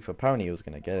 5-star week for. Apparently, he was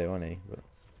gonna get it, wasn't he? But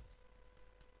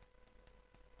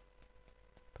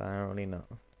apparently not.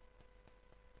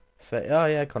 30, oh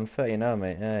yeah, con 30 now,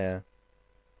 mate. Yeah, yeah.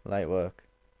 Light work.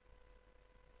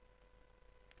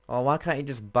 Oh, why can't you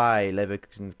just buy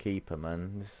Leverkusen's keeper,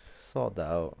 man? Just sort that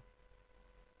out.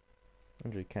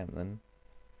 100 Kemp then.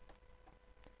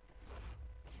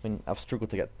 I mean, I've struggled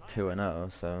to get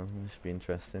 2-0, so this should be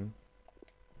interesting.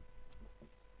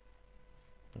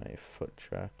 Right, foot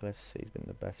track. Let's see. He's been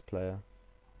the best player.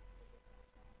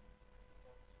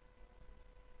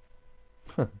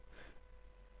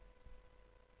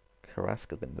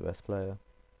 Carrasco's been the best player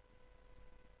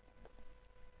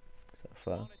so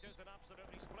far.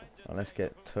 Oh, let's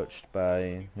get touched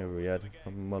by who we had.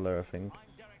 Muller, I think.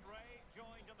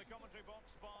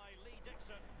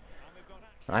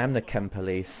 I am the chem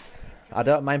police. I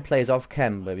don't mind players off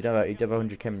chem, but if you don't have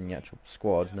 100 chem in the actual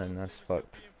squad, then that's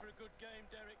fucked.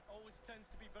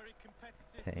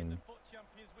 Pain.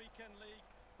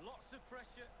 Lots of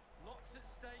pressure, lots at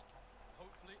stake.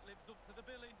 Hopefully it lives up to the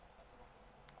billing.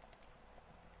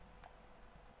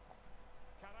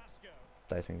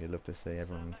 I think you'd love to see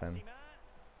everyone on 10.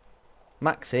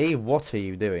 Maxi, what are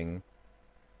you doing?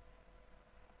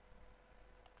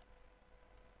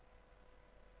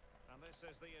 And this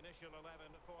is the initial 11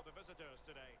 for the visitors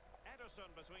today. Ederson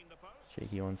between the posts.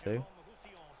 Cheeky 1-2.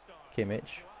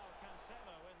 Kimmich.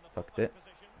 Fucked it.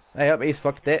 Hey up, he's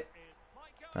fucked it.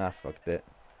 Ah, fucked it.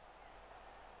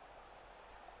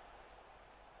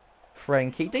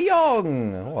 Frankie de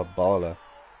Jong! What a baller.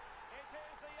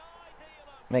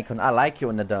 Mate, I like it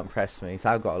when they don't press me, so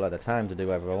I've got a lot of time to do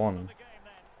whatever I want.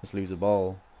 Just lose the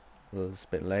ball. It's a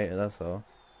bit later, that's all.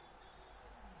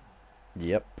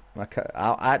 Yep.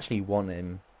 I actually want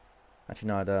him. Actually,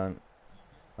 no, I don't.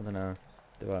 I don't know.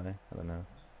 Do I? I don't know.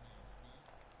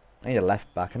 I need a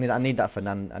left back. I need that I need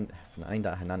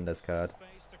that Hernandez card.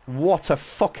 What a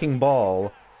fucking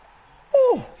ball!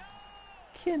 Oh,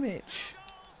 Kimmich.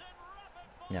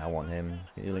 Yeah, I want him.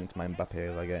 He'll link to my Mbappe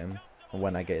if I get him, and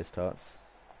when I get his tots.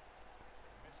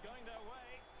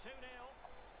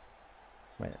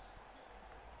 Wait.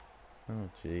 Oh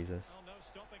Jesus.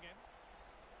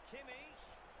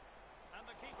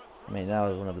 I mean, that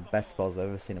was one of the best balls I've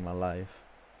ever seen in my life.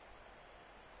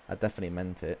 I definitely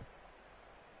meant it.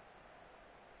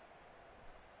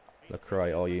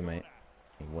 LaCroix, all you, mate.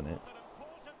 He won it.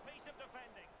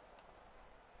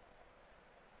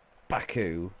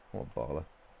 Baku! What a baller.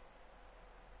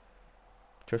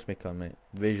 Trust me, Con, mate.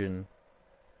 Vision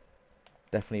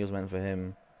definitely was meant for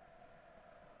him.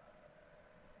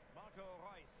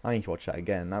 I need to watch that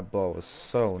again. That ball was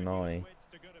so annoying.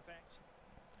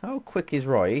 How quick is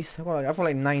Royce? I've got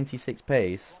like 96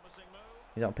 pace.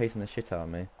 He's not pacing the shit out of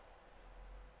me.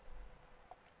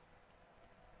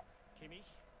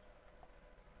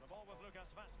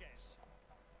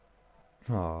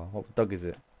 Oh, what dog is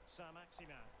it?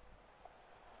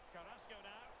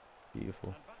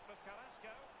 Beautiful.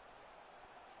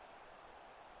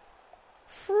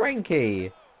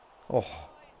 Frankie! Oh.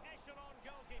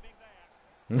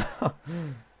 No.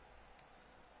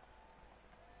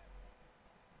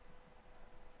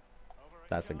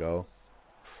 That's a goal.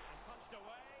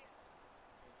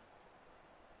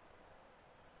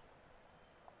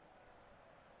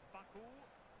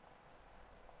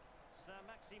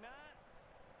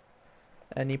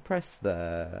 And he pressed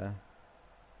there.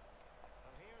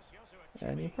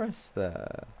 And he pressed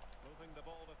there.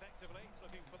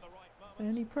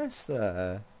 And he pressed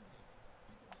there.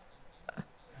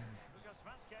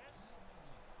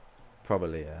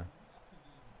 Probably, yeah.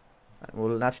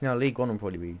 Well, National League One will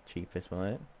probably be cheapest,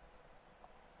 won't it?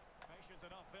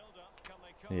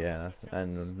 Yeah,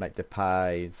 and like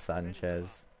Depay,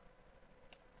 Sanchez.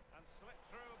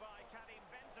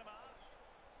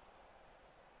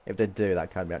 If they do, that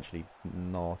can be actually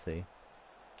naughty.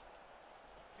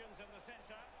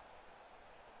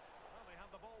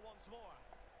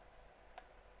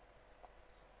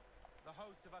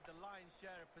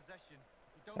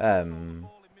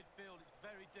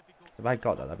 If I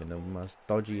got that, that'd be the most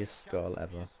dodgiest goal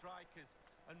ever.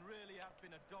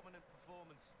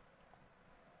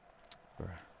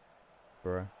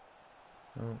 Bruh.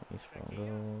 Oh, he's front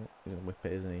goal. He's gonna whip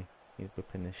it, isn't he? He's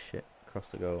whipping this shit across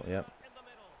the goal. Yep.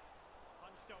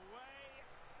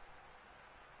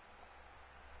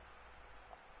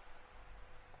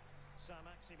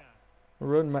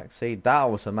 Run, Maxi. That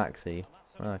was a Maxi.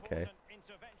 Okay.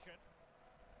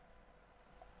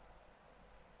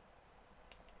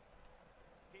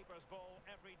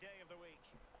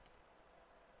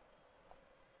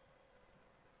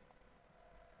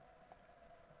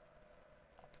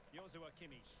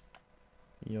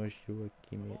 Joshua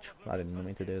Kimmich. I didn't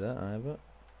mean to do that either.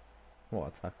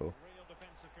 What a tackle.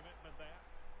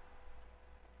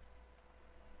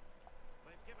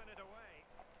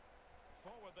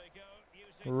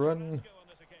 Run.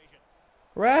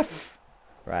 Ref!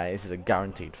 Right, this is a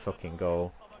guaranteed fucking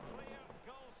goal.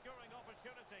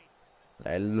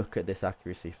 Like, look at this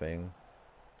accuracy thing.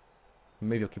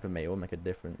 Move your keeper, mate. It will make a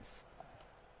difference.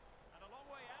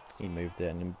 He moved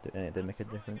it and it did make a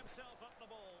difference.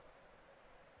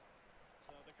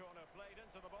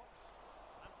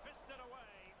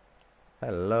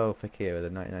 Hello, Fakir with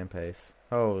a 99 pace.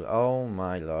 Oh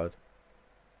my lord.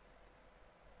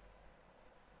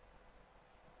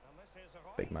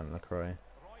 Big man LaCroix.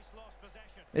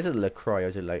 Is it LaCroix or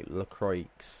is it like LaCroix?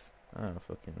 I don't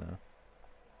fucking know.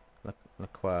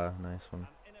 LaCroix, nice one.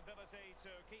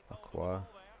 LaCroix.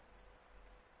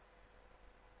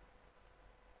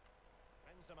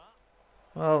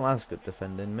 Well, that's good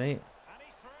defending, mate.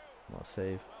 Not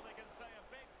save.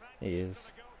 He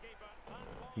is.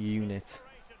 Unit.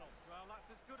 Well, that's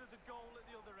as good as a goal at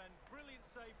the other end. Brilliant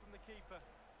save from the keeper.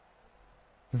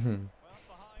 Well,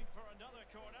 behind for another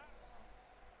corner.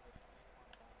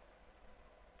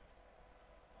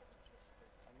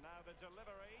 And now the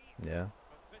delivery. Yeah.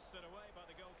 But fisted away by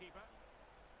the goalkeeper.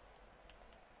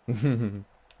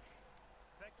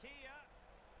 Bekia.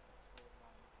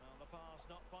 Well, the pass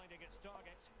not finding its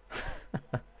target.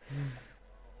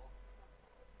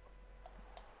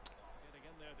 Getting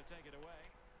in there to take it away.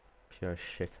 Pure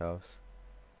shithouse.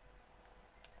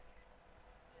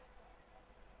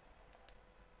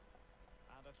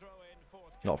 And a throw in for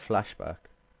Not flashback.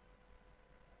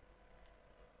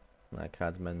 Like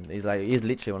Cadman. He's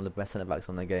literally one of the best centre backs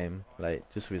on the game.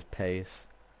 Like, just with his pace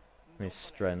and his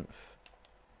strength.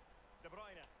 De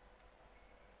Bruyne.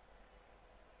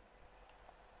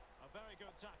 A very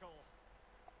good tackle.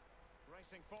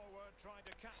 Racing forward, trying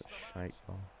to catch It's a them out. shite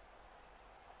ball.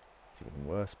 It's even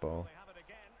worse ball. They have it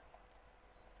again.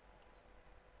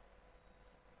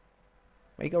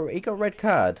 He got a red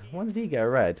card. When did he get a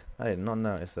red? I did not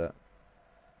notice that.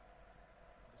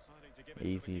 Deciding to give it to the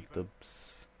Easy keeper.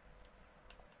 dubs.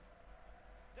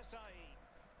 Desai.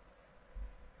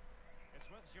 It's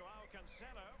with Joao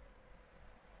Cancelo.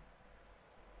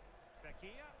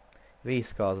 Bekia. If he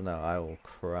scores now, I will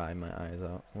cry my eyes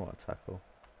out. What a tackle.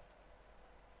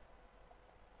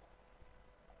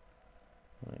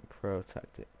 Right, pro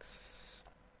tactics.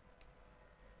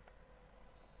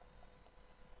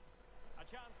 A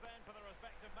chance then for the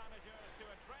respective managers to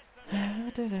address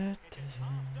It's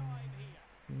half-time here.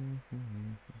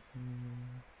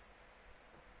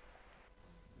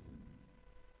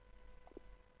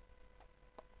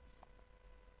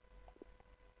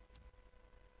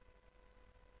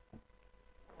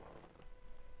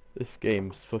 This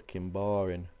game's fucking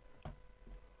boring.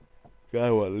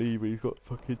 Guy won't leave, he's got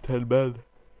fucking 10 men.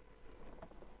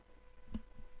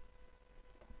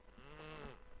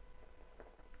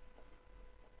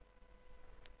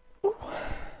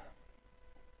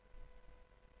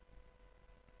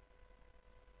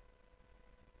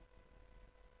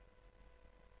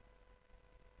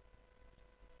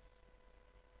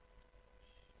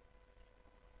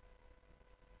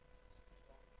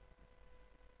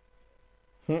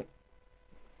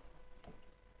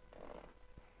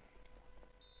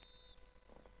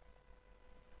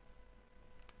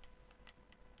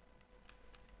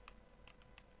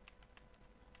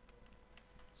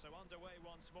 So underway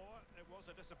once more. It was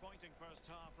a disappointing first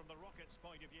half from the Rockets'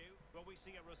 point of view. Will we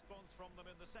see a response from them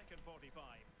in the second 45?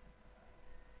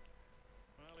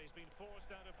 Well, he's been forced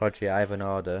out of... Roger, I have an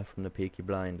order from the Peaky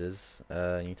Blinders.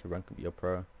 You need to rank up your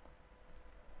pro.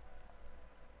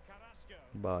 Carrasco.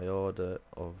 By order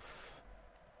of...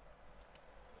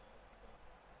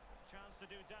 Chance to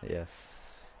do damage.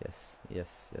 Yes.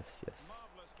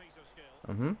 Marvellous piece of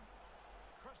skill.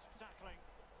 Crisp tackling.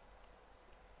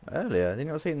 Earlier,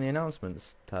 didn't you see in the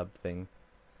announcements tab thing?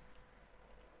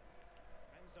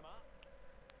 Benzema.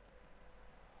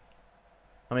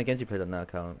 How many games you played on that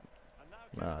account? And now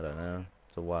No, I don't know.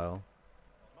 It's a while.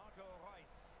 Marco Reus.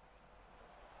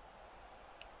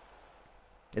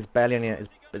 It's barely only. It's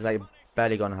like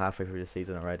barely gone halfway through the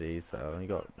season already, so you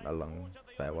got a long,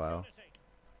 fair while.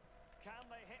 Can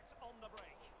they hit on the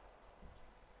break?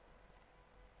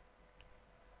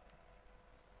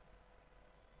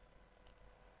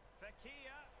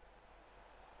 Fekir.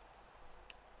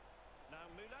 Now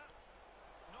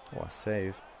Müller. What a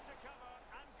save! To cover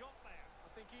and got there. I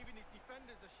think even his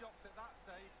defenders are shocked at that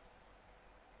save.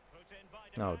 Put in by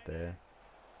Oh Depay. dear.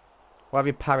 Why have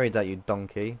you parried that, you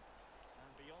donkey? And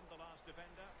beyond the last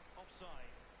defender, offside.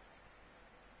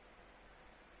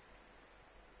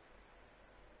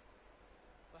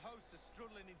 The hosts are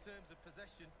struggling in terms of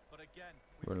possession, but again,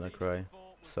 Run we've like seen it Ray.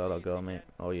 before, we'll Solo see it goal, mate.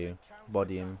 again. Oh, you. The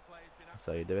Body him. counter-attack play has been That's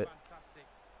how you do it. fantastic.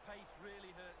 Pace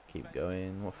really hurts Keep defenses,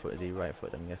 going. What and foot is he? they've got Right that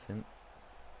foot, I'm guessing.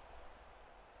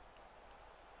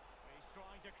 He's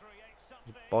trying to create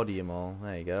something. Body him all.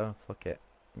 There you go. Fuck it.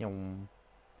 Yum.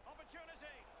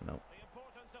 Opportunity. No. The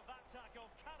importance of that tackle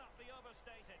cannot be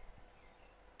overstated.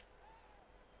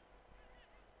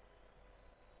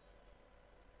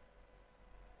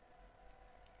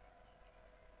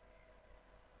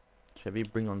 So if you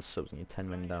bring on subs and you're 10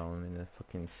 men down in the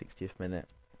fucking 60th minute.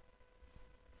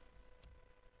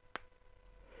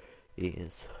 It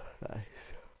is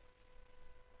nice.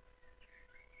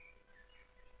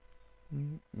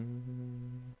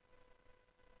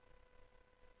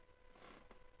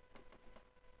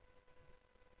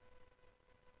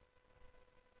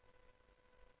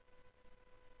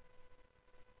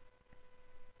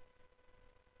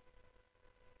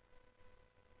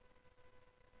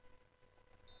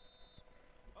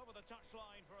 Over the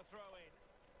touchline for a throw-in.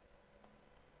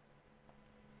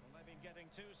 Well, they've been getting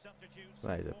two substitutes.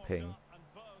 That is a warmed ping. up, and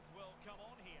both will come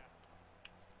on here.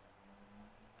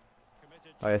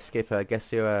 Committed Oh yeah, Skipper, guess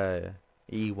who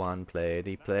E1 played?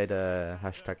 He played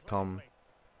hashtag Tom.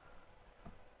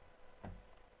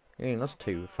 He lost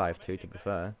 5-2 to be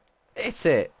fair. It's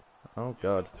it! Oh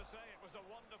god. to say it was a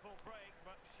wonderful break,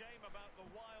 but shame about the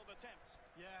wild attempts.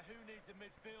 Yeah, who needs a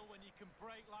midfield when you can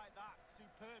break like that?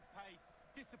 Superb pace.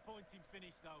 Disappointing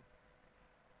finish though.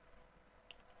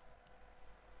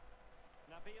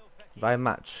 Nabil If I Fekir.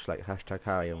 match like hashtag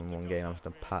Harry in one game, I'm just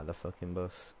gonna pat the fucking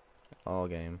bus. All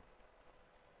game.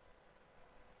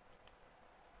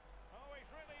 Oh, he's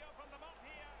really opened them up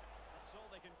here. That's all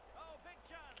they can. Oh, big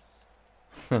chance.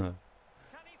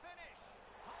 Can he finish?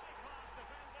 High-class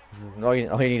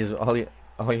defending.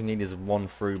 all you need is one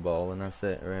through ball and that's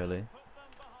it really. Put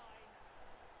them behind.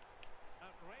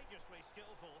 Outrageously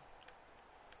skillful.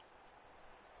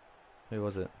 Who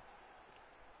was it?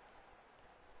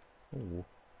 Ooh.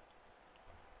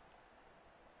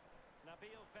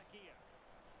 Nabil Fekir.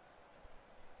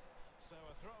 So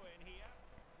a throw in here.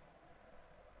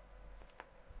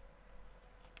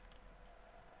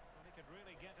 Well, he could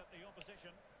really get at the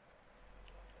opposition.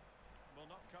 Well,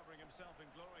 not covering himself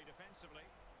in glory defensively.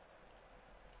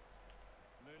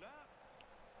 Müller.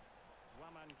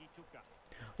 Waman Gituka.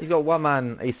 He's got one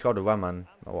man. He scored a one man.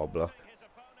 Oh, what a block. His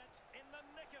opponent in the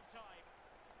nick of time.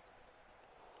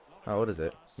 Not a Oh, what good is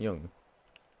it? pass. Young.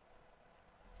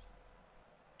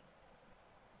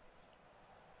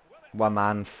 One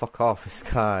man, fuck off, this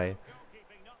guy.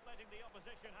 Goalkeeping not letting the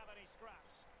opposition have any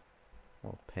scraps.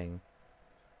 Oh, ping.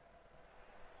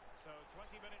 So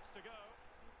 20 minutes to go.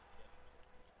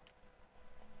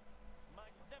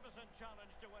 Magnificent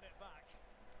challenge to win it back.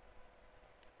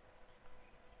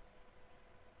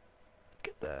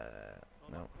 Get there.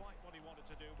 Well, No. not quite what he wanted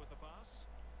to do with the pass.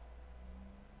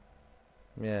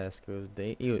 Yeah, screws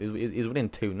D. He was winning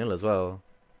 2-0 as well.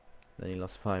 Then he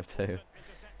lost 5-2. Interception.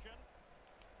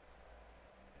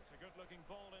 It's a good-looking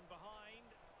ball in behind.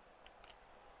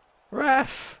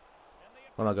 Ref! In the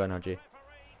Where am I going, approach of the Haji?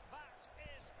 referee, that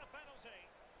is a penalty.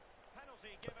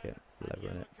 Penalty Fuck given, it. and Lever in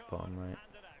yellow it. card Bottom right.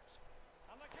 handed out.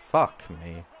 And the keeper Fuck answered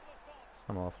me. from the spot.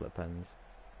 I'm awful at pens.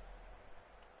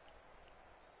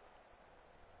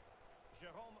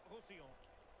 Jérôme Roussillon.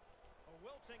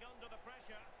 Wilting under the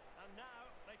pressure, and now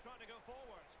they try to go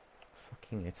forward.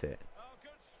 Fucking hit it. Oh,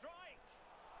 good strike!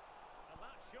 And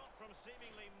that shot from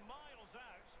seemingly miles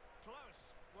out. Close.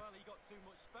 Well, he got too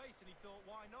much space and he thought,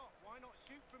 why not? Why not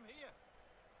shoot from here?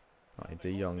 Alright,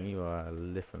 De Jong, you are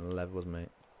different levels,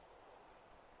 mate.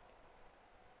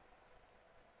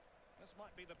 This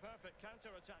might be the perfect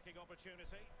counter-attacking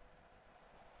opportunity.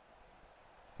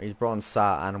 He's brought on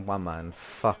Sat and one man.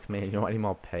 Fuck me, you don't want any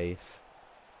more pace.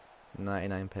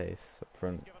 99 pace up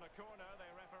front. Given a corner, they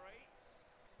referee.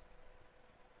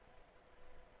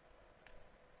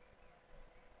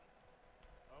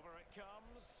 Over it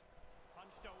comes.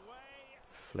 Punched away.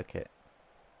 Flick it.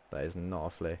 That is not a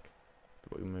flick.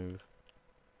 But we move.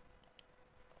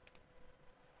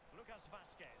 Lucas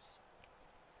Vasquez.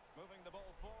 Moving the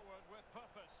ball forward with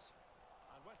purpose.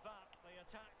 And with that, the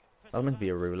attack. That was meant to be a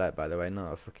fizzles out. roulette, by the way,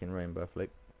 not a fucking rainbow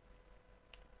flick.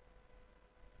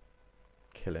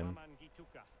 Kill him. Maman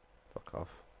Gituka. Fuck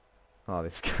off. Oh,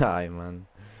 this guy, man. And in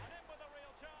with a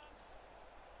real chance.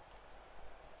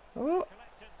 Oh!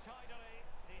 Collected tidily.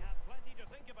 He had plenty to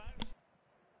think about.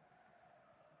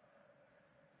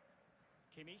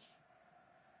 Kimmich.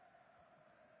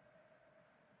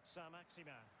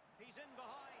 Maximin. He's in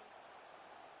behind.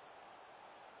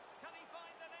 Can he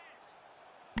find the net?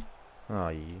 Oh,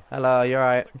 you. Hello, you're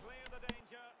right. To clear the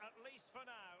danger, at least for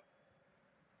now.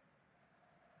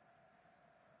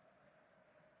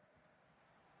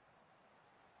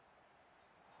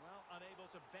 Well, unable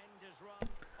to bend his run.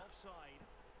 Offside.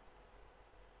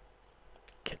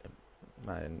 Kill him.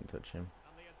 I didn't touch him.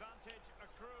 And the advantage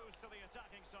accrues to the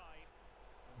attacking side.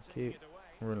 And Cute. taking it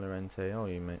away. Run Lorente. Oh,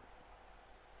 you, mate.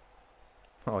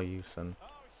 Oh, you, son. Oh,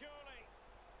 surely.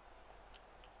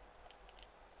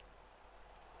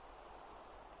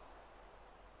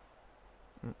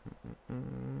 He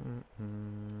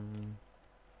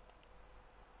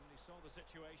saw the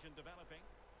situation developing.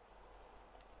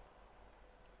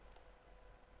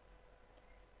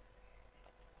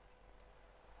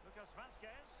 Lucas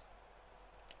Vasquez.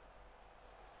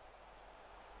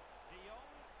 De Jong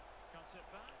cuts it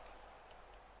back.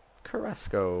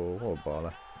 Carrasco. Oh,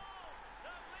 baller. The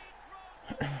lead grows to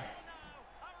 3 now.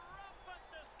 A rampant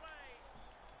display.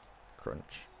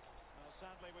 Crunch. Well,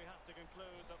 sadly, we have to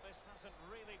conclude that this hasn't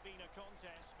really been a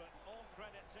contest, but all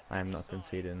credit to I am any not side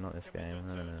conceding, not this game. committed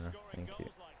No, no, to no, no. scoring Thank you.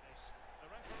 goals like this. The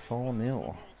referee 4-0. blows the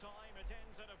full time. It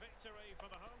ends in a victory for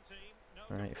the home team. No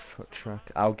Right, complaints foot from the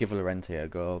track. I'll give Lorente a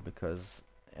goal because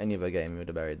any other game would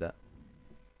have buried that.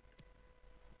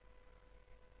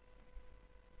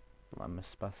 I'm a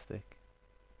spastic.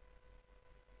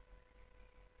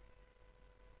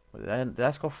 Did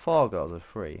I score 4 goals or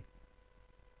 3?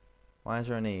 Why is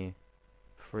there any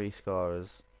 3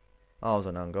 scorers? Oh, it was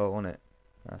an own goal, wasn't it?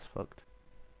 That's fucked.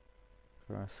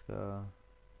 Carrasco,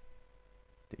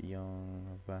 De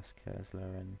Jong, Vasquez,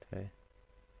 Lorente.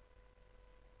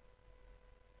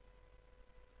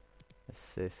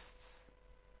 Assists.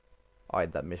 I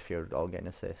had that midfield all getting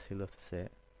assists. You love to see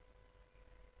it.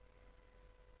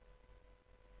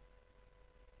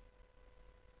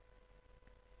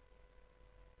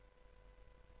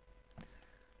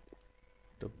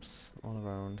 Dubs all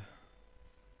around.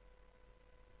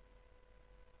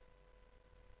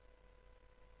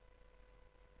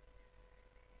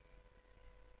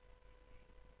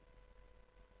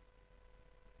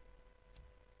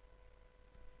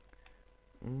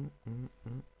 Man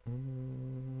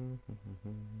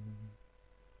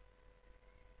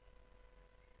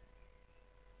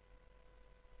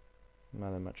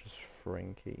of the match was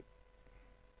Frankie.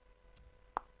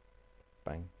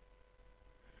 Bang.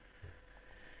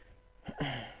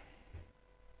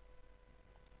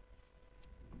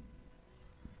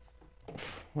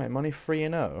 Wait, I'm only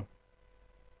 3-0.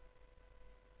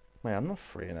 Wait, I'm not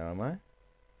 3-0, am I?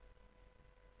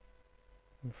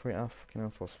 I'm 3. Oh, fucking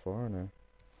hell, I was 4 now.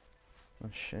 Oh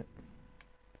shit.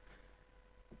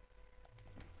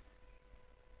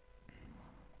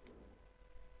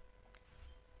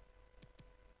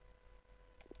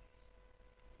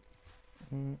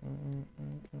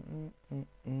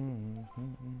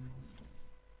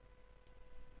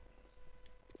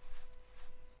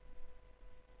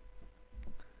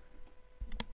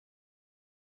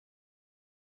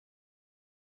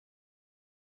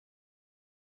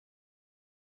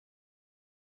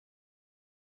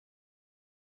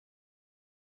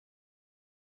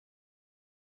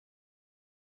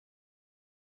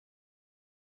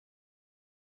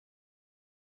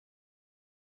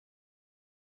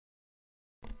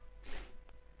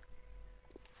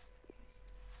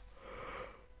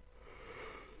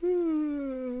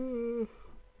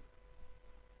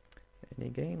 Any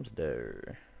games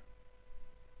there?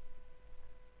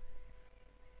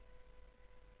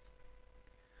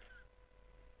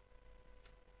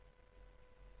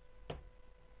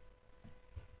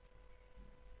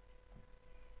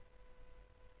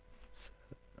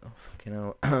 Oh, fucking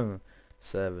hell.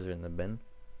 Servers are in the bin.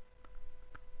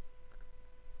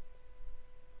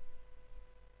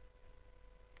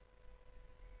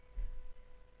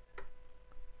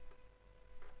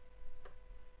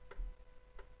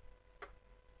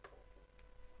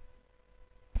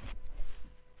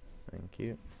 Thank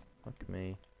you. Fuck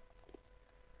me.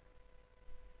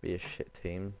 Be a shit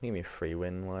team. Give me a free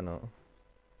win, why not?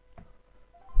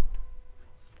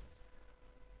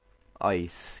 I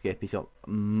skip, he's got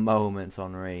moments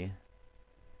on Henri.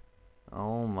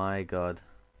 Oh my god.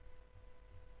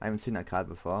 I haven't seen that card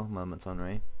before, moments on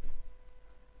Henri.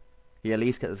 He at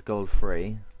least gets gold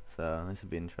free, so this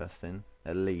would be interesting.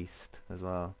 At least, as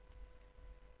well.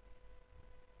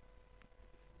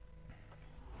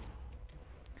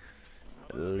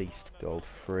 At least gold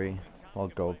free. Or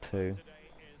gold 2.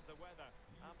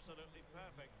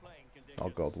 Or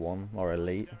gold 1. Or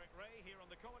elite.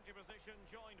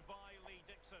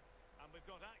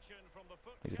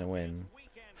 He's going to win.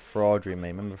 Fraudry,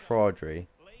 mate. Remember Fraudry?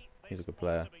 He's a good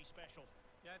player.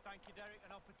 Yeah, thank you, Derek.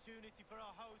 An opportunity for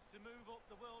our hosts to move up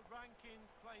the world rankings,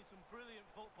 playing some brilliant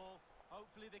football.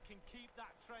 Hopefully they can keep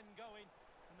that trend going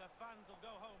and their fans will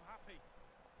go home happy.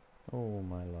 Oh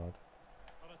my lord.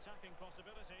 On attacking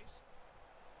possibilities.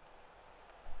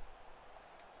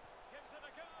 Gives it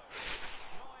a go.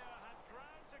 Neuer had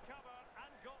ground to cover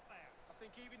and got there. I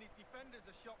think even his defenders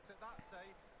are shocked at that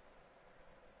save.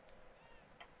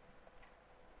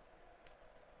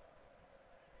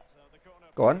 So the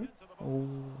corner Go on. into the box.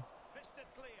 Ooh. Fisted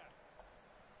clear.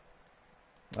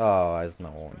 Oh, that's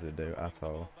not what I wanted to do at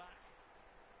all.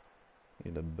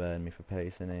 He'd have burned me for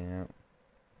pacing it out.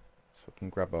 Just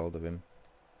fucking grab hold of him.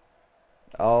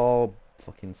 Oh,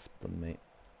 fucking spun me. Well,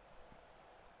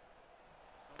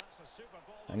 that's a super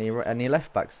ball. Any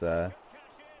left backs there? Could cash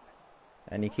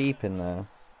in. Any keeping there? And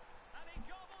he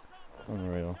gobbles up the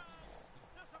Unreal. chance.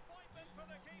 Disappointment for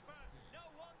the keeper. No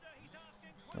wonder he's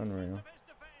asking questions Unreal. of his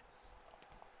defence.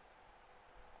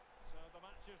 So the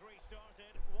match has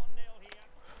restarted. 1-0 here.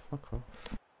 Fuck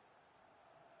off.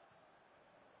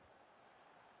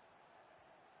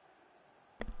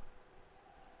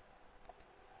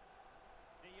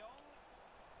 De Jong.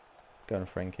 Go on,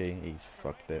 Frankie. He's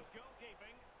fucked it. Courageous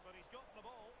goalkeeping, but he's got the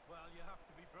ball. Well, you have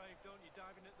to be brave, don't you,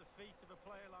 diving at the feet of a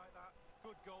player like that.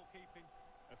 Good goalkeeping.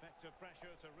 Effective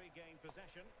pressure to regain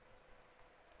possession.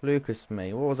 Lucas,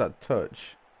 mate. What was that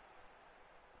touch?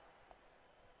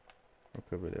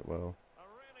 Recovered it well. A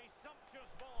really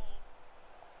sumptuous ball.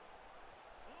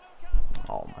 Lucas.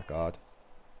 Oh my god.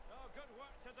 Oh, good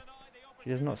work to deny the She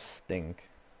does opportunity. not stink.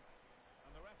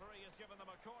 And the referee has given them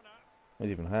a corner. Not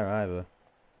even her either.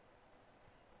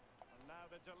 And now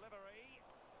the delivery.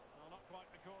 Well, not quite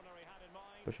the corner he had in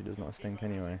mind. But she does not stink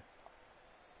anyway.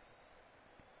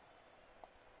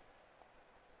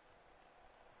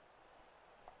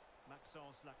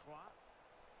 Maxence Lacroix.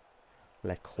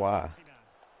 Lecroix. Maximin.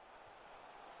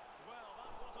 Well,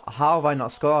 that wasn't How have I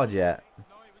not scored yet?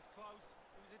 No, it was close.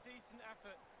 It was a decent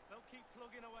effort. They'll keep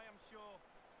plugging away, I'm sure.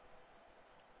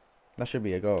 That should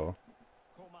be a goal.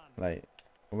 Coman. Like,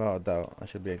 without a doubt, that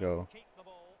should be a goal. Keep the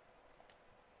ball.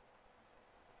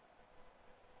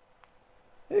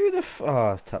 Who the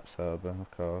oh, it's tap sober,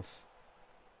 of course.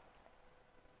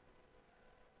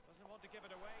 Doesn't want to give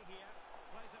it away here.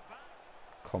 Plays it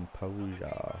back.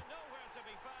 Composure. Nowhere to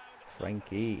be found.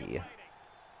 Frankie.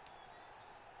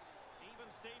 Even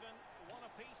Steven, one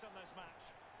apiece on this match.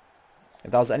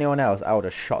 If that was anyone else, I would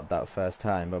have shot that first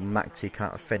time, but Maxi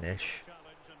can't finish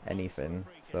anything,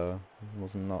 so I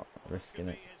was not risking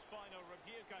it. His final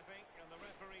rebuke, I think, and the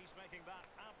referee's making that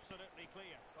absolutely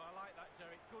clear. But I like that,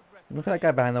 Derek. Good referee. Look at that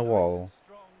guy behind the Nice wall. and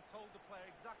strong. Told the player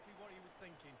exactly what he was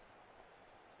thinking.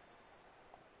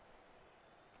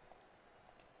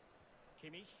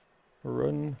 Kimmich.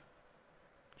 Run.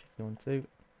 Cheeky 1-2.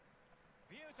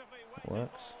 Beautifully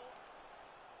Works.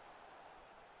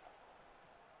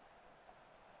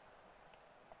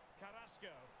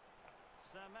 Carrasco.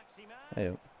 Maximin. Hey,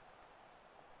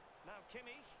 Now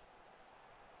Kimmich.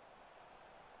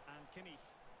 And Kimmich.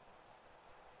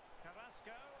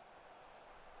 Carrasco.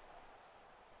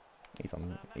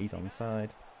 he's on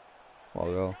side. What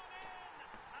a goal.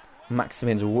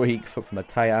 Maximin's weak foot from a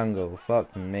tight angle.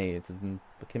 Fuck me, it's a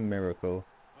fucking miracle.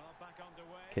 Well, back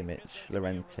underway. Kimmich,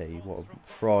 Llorente, what a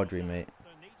fraudery, mate.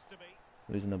 There needs to be.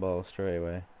 Losing the ball straight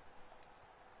away.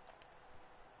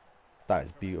 That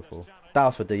is beautiful. That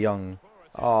was for De Jong.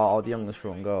 Oh, De Jong was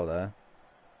front goal there.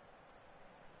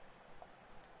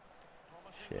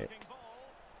 Shit.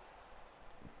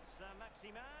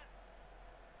 Maximin.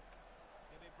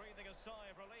 He'll be breathing a sigh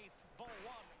of relief. Ball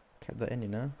one. Kept that in, you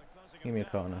know. The closing Give me a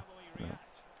of down. corner. How will he No.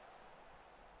 react?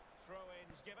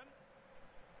 Throw-ins given.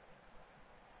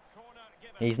 Corner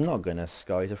given. He's not gonna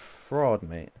score. He's a fraud,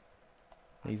 mate.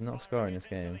 He's not scoring this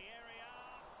game. Into the area.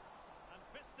 And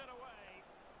fisted away.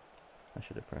 I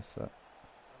should have pressed that. And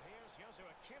here's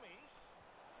Joshua Kimmich.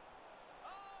 Oh,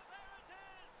 there it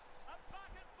is. A back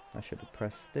and forth I should have on the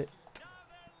pressed match. it. Now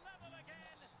they're level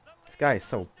again. The This lead guy is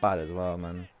so goes to bad as 60 well,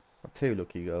 man. minutes. Got 2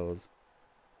 lucky goals.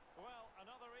 Well,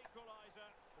 another equaliser.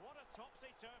 What a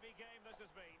topsy-turvy game this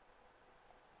has been.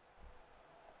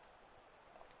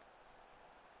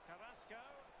 Carrasco.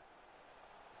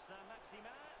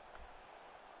 Maximin.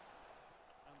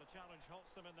 And the challenge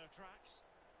halts them in their tracks.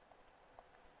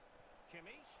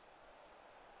 Kimmich.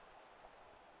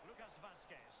 Lucas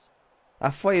Vasquez. I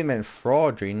thought you meant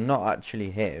Fraudry, not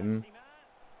actually him. Maximin.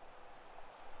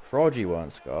 Fraudry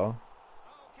won't score.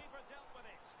 Oh, keeper dealt with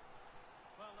it.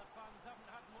 Well, the fans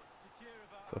haven't had much to cheer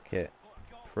about. Fuck it. But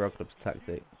a goal Pro here club's is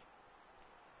tactic. huge.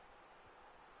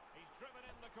 He's driven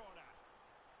in the corner.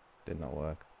 Did not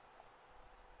work.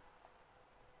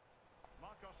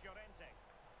 Marcos Llorente.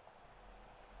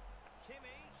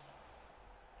 Kimmich.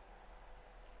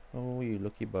 Oh, you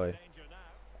lucky boy. Danger now.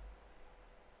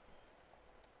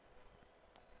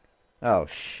 Oh,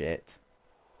 shit.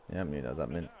 Yeah, I knew that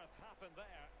meant. Earth happened there.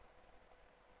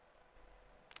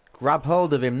 Grab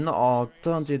hold of him, not. Oh,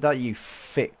 don't do that, you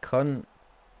fit cunt.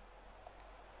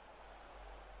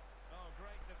 Oh,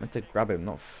 great Meant to grab him,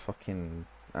 not fucking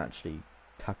actually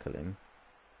tackle him.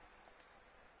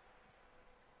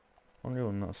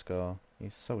 Unreal not score.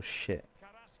 He's so shit.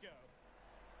 Carrasco.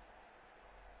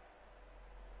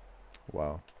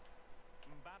 Wow.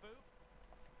 Mbabu.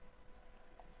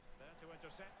 There to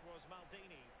intercept was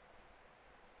Maldini.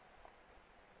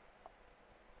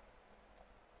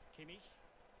 Kimmich.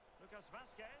 Lucas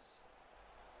Vasquez.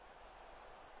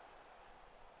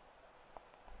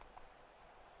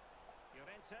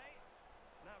 Llorente.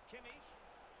 Now Kimmich.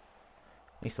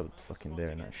 He's so fucking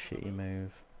doing that shitty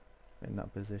move. In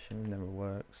that position, never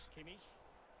works. Kimmich.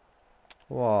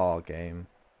 Wow, game.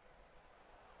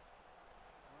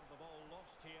 Well, the ball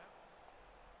lost here.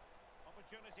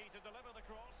 Opportunity to deliver the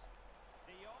cross.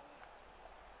 De Jong.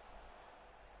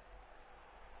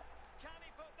 Can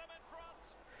he put them in front?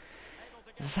 Able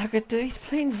to get Zagadou? He's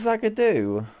playing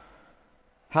Zagadou.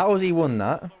 How has he won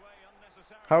that? the way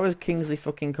unnecessarily. How has Kingsley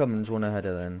fucking Cummins won a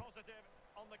header then? Positive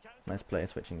on the counter. Nice play,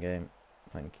 switching game.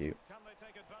 Thank you. Can they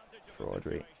take advantage of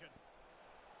Fraudry. the situation?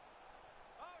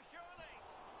 Oh, surely.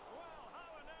 Well,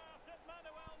 how on earth did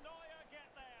Manuel Neuer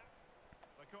get there?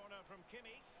 The corner from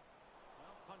Kimmich.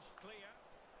 Well, punched clear.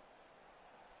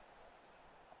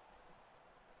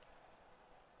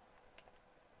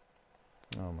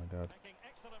 Oh my god. Making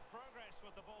excellent progress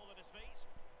with the ball at his feet.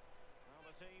 Well,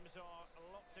 the teams are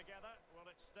locked together. Will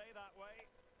it stay that way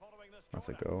following this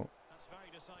That's a corner? goal. That's very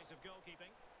decisive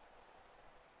goalkeeping.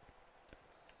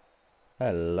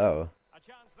 Hello. A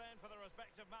chance then for the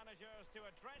respective managers to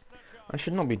address their I charge.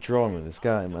 should not be drawn with this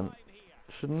guy, man. Time here.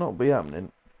 Should not be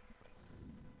happening.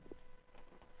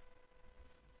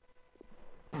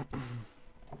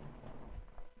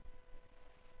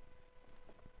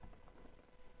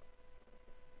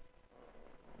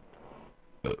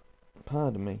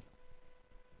 Pardon me.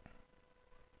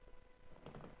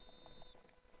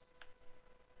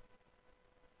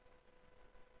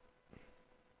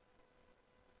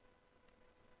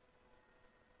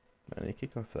 Any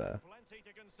kick off there? Plenty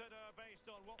to consider based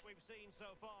on what we've seen so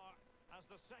far as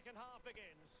the second half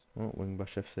begins. Oh,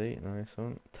 Wingbash FC, nice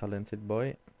one. Talented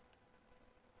boy.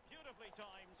 Beautifully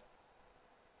timed.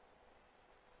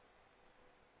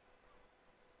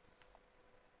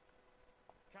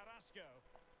 Carrasco.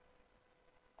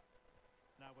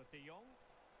 Now with De Jong.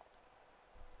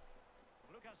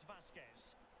 Lucas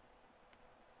Vasquez.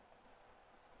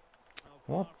 Oh,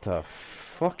 What far the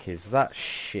from fuck is that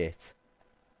shit?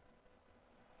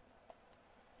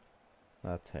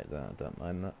 I'll take that. I don't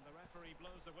mind that. And the referee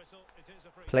blows the whistle. It is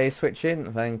a free Play kick.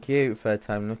 switching. Thank you. Third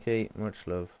time lucky. Much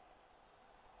love.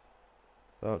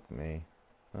 Fuck me.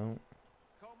 Oh.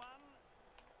 Coman.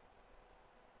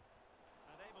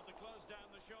 And able to close down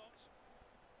the shot.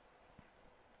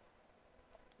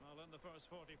 Well, in the first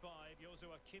 45,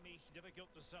 Joshua Kimmich, difficult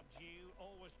to subdue,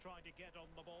 always trying to get on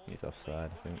the ball. He's offside, I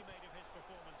What have think. you made of his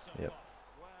performance so Yep. far?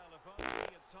 Well, if only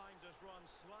he had timed his run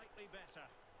slightly better.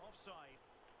 Offside.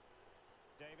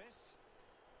 Davis.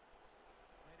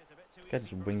 Made it a bit too Get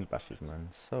easy his for wing his bashes, opponent.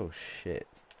 man. So shit.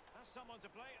 Has someone to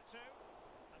play it to.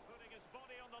 And putting his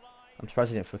body on the line. I'm surprised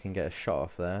he didn't fucking get a shot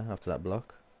off there after that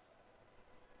block.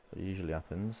 It usually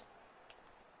happens.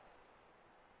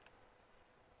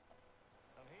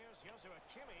 And here's Joshua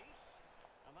Kimmich.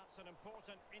 And that's an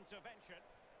important intervention.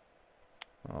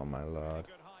 Oh my Very lord.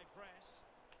 good high press.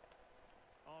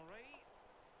 Henri.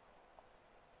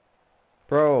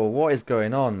 Bro, what is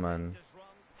going on, man? His run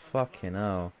and Fucking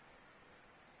hell.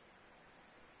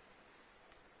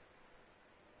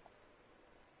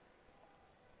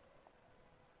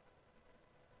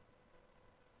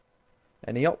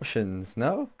 Any options?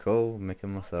 No? Cool,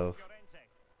 making myself. Llorente.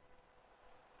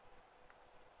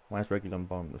 Why is regular on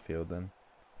bottom of the field then?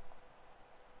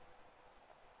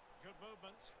 Good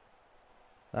movement.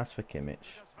 That's for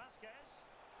Kimmich. Lucas Vasquez.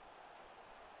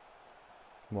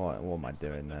 What am I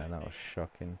doing there? That was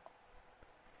shocking.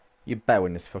 You better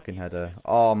win this fucking header.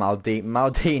 Oh,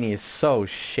 Maldini is so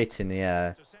shit in the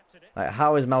air. Intercepted it. Like,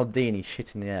 how is Maldini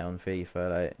shit in the air on FIFA?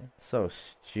 Like, so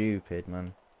stupid,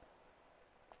 man.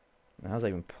 How's that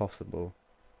even possible?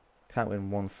 Can't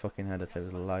win one fucking header to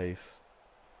his life.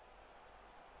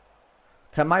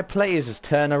 Can my players just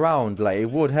turn around? Like,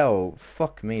 it would help.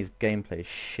 Fuck me, his gameplay is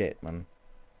shit, man.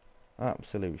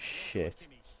 Absolute shit.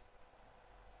 Kimmich.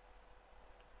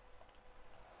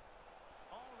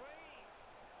 Henri.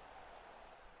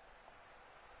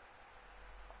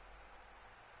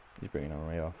 He's bringing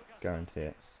Henri off. Lucas Guarantee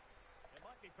it. Vasquez. It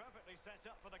might be perfectly set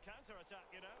up for the counter-attack,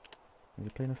 you know. Is he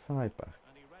playing a 5-back?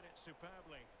 And he read it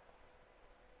superbly.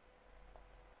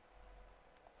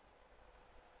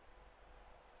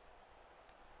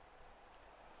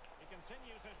 He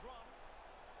continues his run.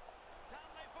 Can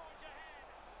they forge ahead?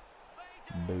 They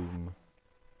do. Boom.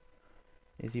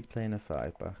 Is he playing a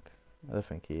 5-back? I don't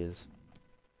think he is.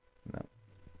 No.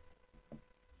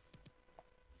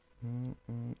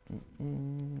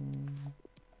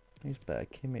 Who's better,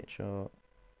 Kimmich or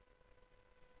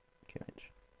Kimmich?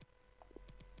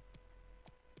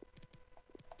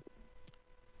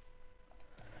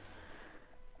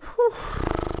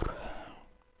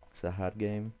 It's a hard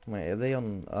game. Wait, are they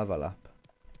on overlap?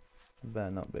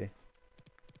 Better not be.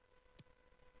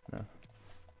 No.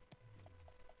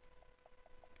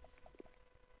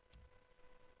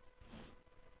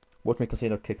 Watch me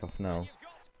concede a kickoff now. You've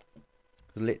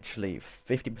got Literally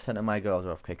 50% of my goals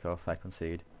are off kickoff. I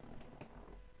concede.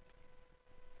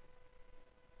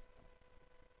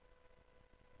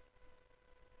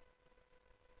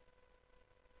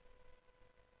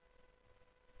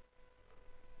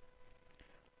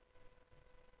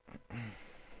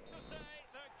 to say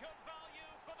they're good value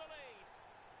for the lead.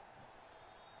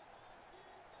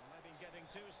 Well, they've been getting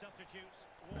two substitutes.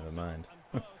 Never warmed mind. up,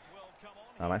 and both will come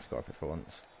on I here. might score off it for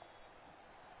once.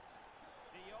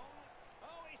 De Jong.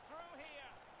 Oh, he's through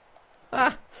here.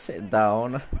 Ah, sit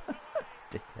down, Put away.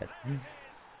 dickhead. There it is.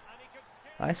 And he could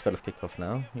scarcely I scored off believe kickoff the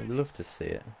now. You'd finish. love to see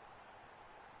it.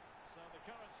 So the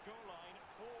current scoreline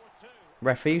 4-2.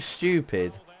 Ref, are you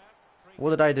stupid? Foul there. Free What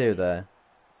kick. did I do there?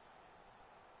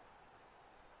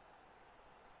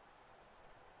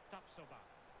 Tapsoba.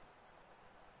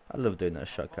 I love doing that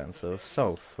shot cancel.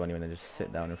 So funny when they just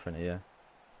sit down in front of you.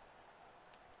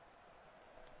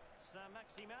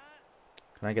 Maximin.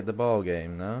 Can I get the ball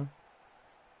game now?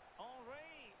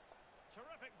 Henri.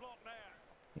 Terrific block there.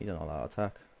 He's on all out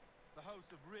attack. The hosts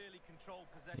have really controlled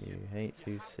possession. You hate If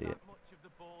to you have see that it. much of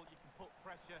the ball, you can put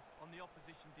pressure on the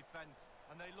opposition defence,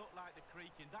 and they look like they're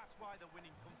creaking. That's why they're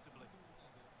winning comfortably.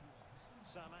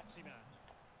 Maximin.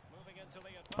 Moving into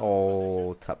the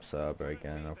Oh, tap server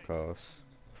again, of course.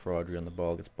 Fraudry on the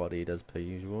ball gets bodied as per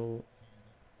usual.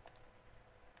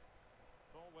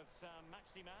 Ball with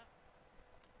Maximin.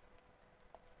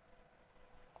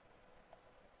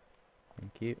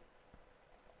 Thank you.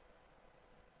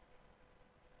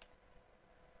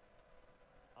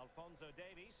 Alphonso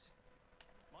Davies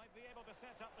might be able to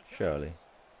set up the Surely. chance.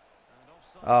 And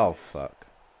offside Oh, it is. fuck.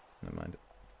 Never mind.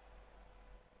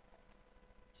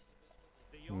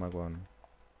 De Jong. Magwan.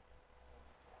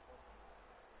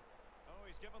 Oh,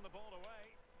 he's given the ball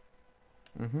away.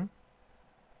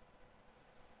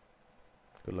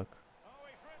 Good luck. Oh,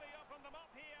 he's really opened them up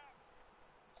here.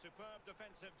 Superb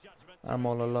defensive judgment. I'm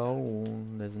all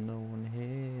alone. There's no one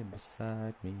here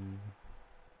beside me.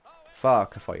 Oh, it's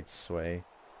Fuck, I thought you'd sway.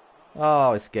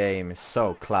 Oh, this game is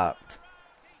so clapped.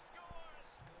 he scores.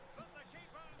 But the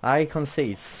keeper. I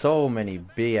concede so many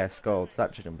BS goals.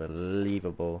 That's just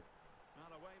unbelievable.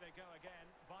 And away they go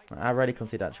again. I rarely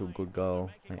concede actual good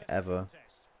goal, Making like, this a ever.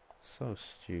 contest. So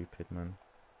stupid, man.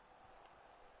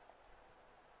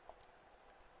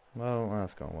 Well,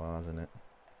 that's gone well, hasn't it?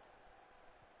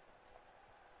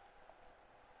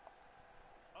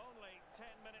 Only 10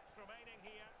 minutes remaining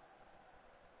here.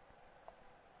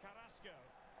 Carrasco.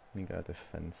 You go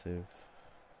defensive.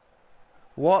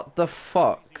 What the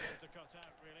fuck? Easy one to cut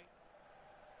out, really.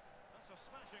 That's a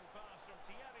smashing pass from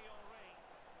Thierry Henry.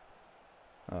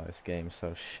 Oh, this game's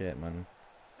so shit, man.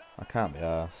 I can't be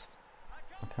arsed.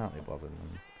 I can't be bothered,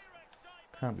 man.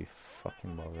 Can't be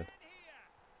fucking bothered.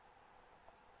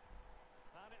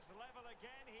 And it's level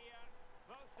again here.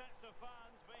 Both sets of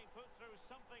fans being put through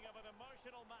something of an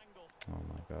emotional mangle. Oh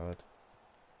my god.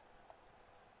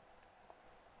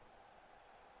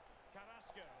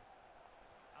 Carrasco.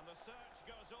 And the search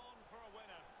goes on for a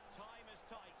winner. Time is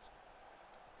tight.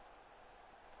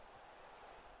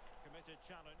 Committed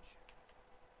challenge.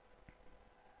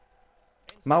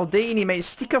 Maldini, mate,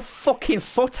 stick a fucking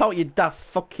foot out, you daft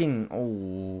fucking...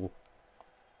 Oh.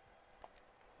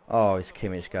 Oh, this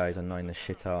Kimmich guy's annoying the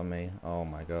shit out of me. Oh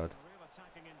my god. A real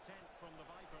attacking intent from the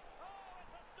Viper. Oh,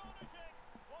 it's astonishing!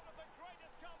 One of the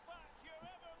greatest comebacks you're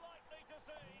ever likely to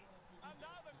see. And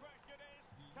now the question is,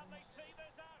 can they see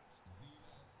this out?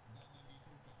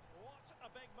 What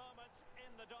a big moment in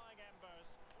the dying embers.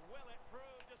 Will it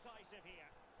prove decisive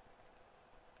here?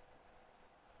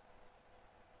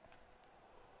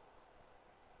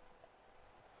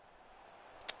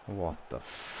 What the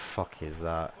fuck is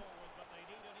that? Forward, but they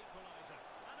need an equaliser.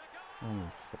 And a goal! Oh,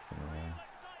 fucking way. Real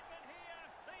excitement here.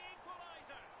 The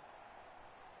equaliser.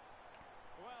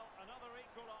 Well, another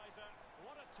equaliser.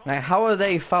 What a Like, how are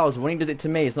they fouls? When he does it to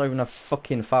me, it's not even a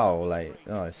fucking foul. Like,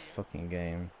 oh, it's fucking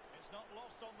game. It's not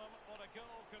lost on them what a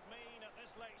goal could mean at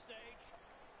this late stage.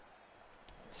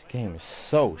 This game is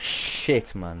so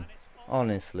shit, man.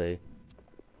 Honestly.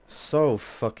 So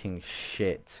fucking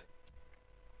shit.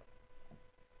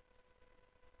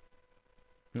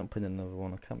 Not putting another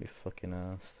one. I can't be fucking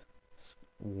arsed. It's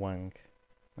wank.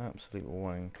 Absolute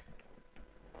wank.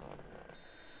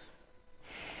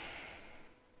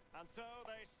 And so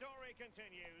the story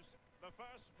continues. The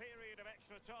first period of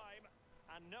extra time,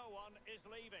 and no one is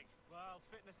leaving. Well,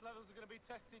 fitness levels are going to be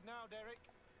tested now, Derek.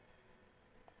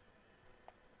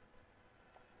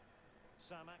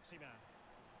 Maximin.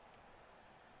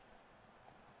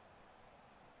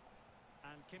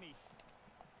 And Kimmich.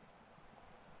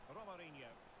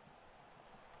 Romarinho.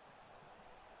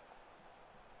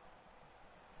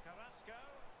 Carrasco.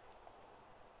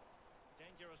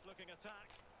 Dangerous looking attack.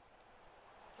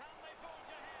 Can they forge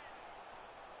ahead?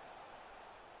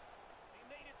 He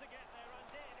needed to get there and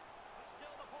did, but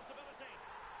still the possibility.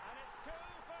 And it's two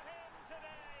for him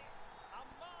today. A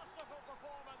masterful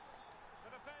performance.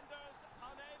 The defenders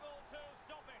unable to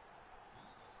stop it.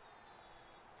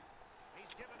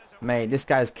 He's given us a Mate, this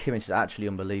guy's Kimmich is actually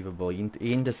unbelievable. He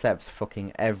intercepts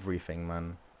fucking everything,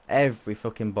 man. Every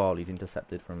fucking ball he's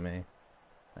intercepted from me.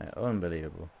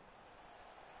 Unbelievable.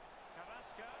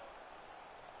 Carrasco.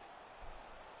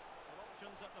 Well,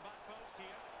 options at the back post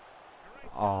here.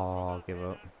 Great Oh, chance for that give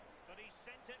up. header, but he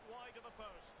sent it wide of the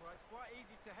post. Well, it's quite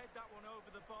easy to head that one over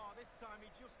the bar. This time he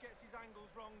just gets his angles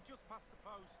wrong, just past the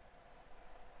post.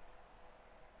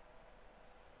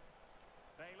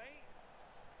 Bailey.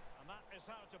 And that is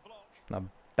how to block. That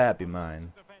better be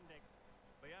mine. Defending.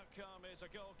 The outcome is a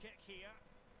goal kick here.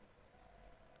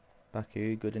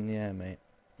 Baku, good in the air, mate.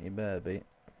 You better be.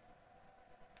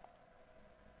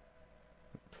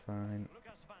 Fine.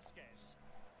 Lucas Vasquez.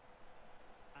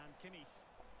 And Kimmich.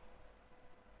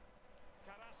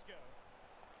 Carrasco.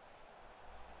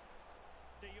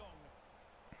 De Jong.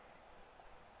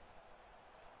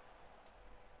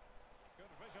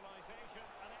 Good visualization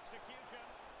and execution.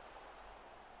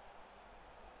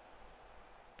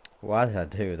 Why did I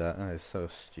do that? That is so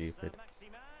stupid.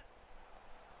 Maximin.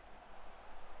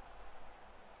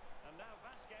 And now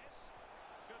Vasquez.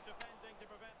 Good defending to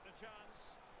prevent the chance.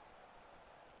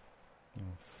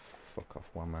 Oh, fuck off,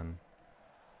 one man.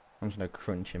 I'm just gonna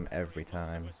crunch him every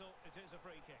time. Whistle, it is a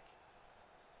free kick.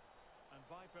 And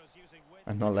Vipers using width.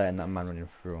 I'm not letting that man running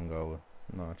through and go.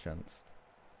 No chance.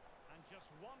 And just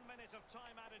 1 minute of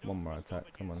time added One on more for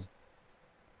attack, come on. stoppages.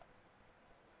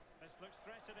 This looks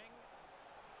threatening.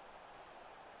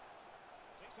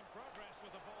 Takes some progress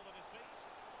with the ball at his feet.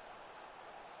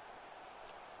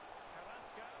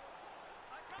 Carrasco.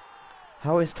 A goal!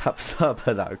 How is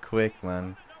Tapsoba that quick,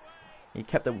 man? He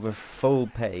kept up with full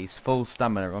pace, full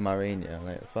stamina on Mourinho.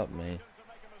 Like, fuck me. To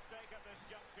make a mistake at this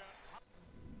juncture.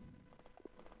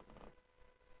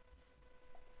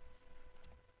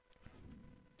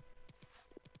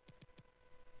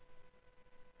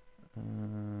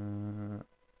 Uh,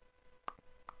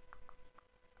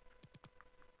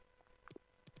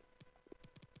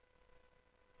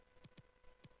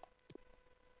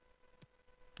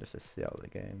 just to see out the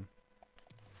game.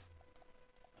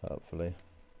 Hopefully.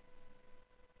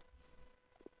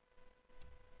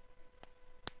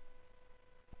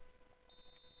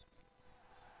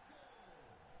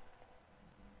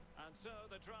 And so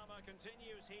the drama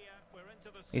continues here. We're into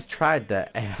the He's second tried period.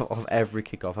 that of every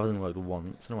kickoff. Hasn't worked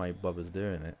once. I don't know why he bothers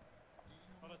doing it.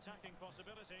 But attacking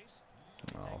possibilities.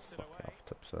 Oh, Takes it fuck away. off,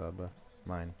 Tapsoba.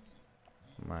 Mine.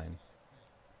 Mine.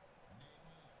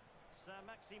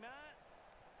 Maximin.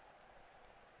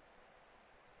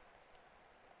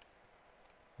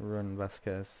 Run,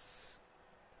 Vasquez.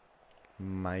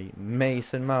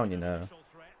 Mason Mount, you know. Initial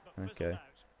threat, but fizzled Okay. out.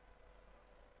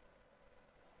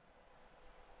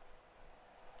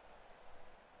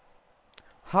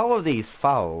 How are these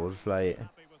fouls? Like,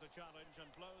 Happy with the challenge and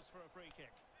blows for a free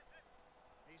kick.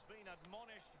 He's been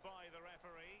admonished by the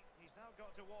referee. He's now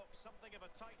got to walk something of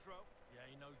a tightrope. Yeah,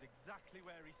 he knows exactly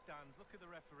where he stands. Look at the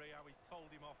referee, how he's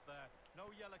told him off there. No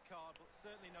yellow card, but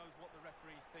certainly knows what the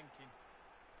referee's thinking.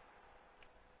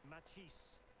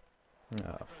 Matisse.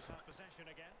 oh, Cyprus has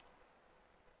possession again.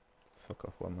 fuck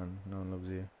off, woman. No one loves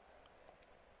you.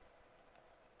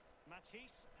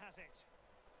 Matisse has it.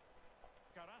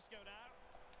 Carrasco now.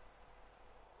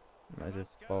 There's a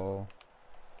ball.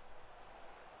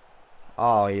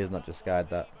 Oh, he has not just skied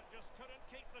that. But just couldn't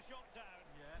keep the shot down.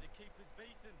 Yeah, the keeper's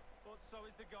beaten, but so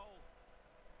is the goal.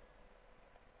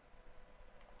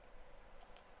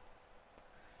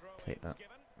 Take Throw-ins that.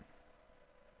 given.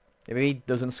 If he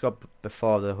doesn't score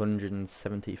before the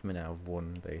 170th minute, I've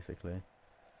won, basically.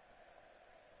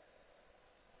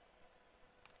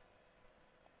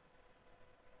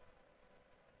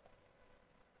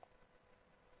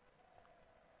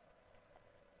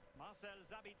 Marcel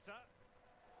Sabitzer.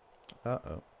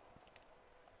 Uh-oh.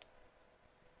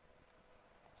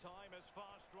 Time is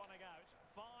fast running out.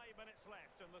 5 minutes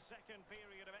left in the second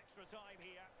period of extra time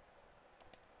here.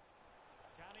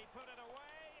 Can he put it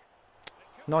away? It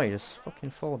could No, be you on just the fucking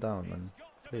ground. fall down, It's man.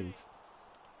 got to Please.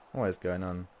 be. What is going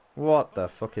on? What the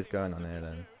Both fuck is ready going to on here,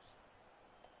 then? shoot.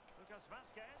 Lucas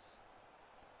Vasquez.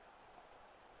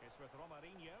 It's with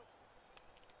Romarinho.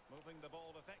 Moving the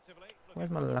ball effectively.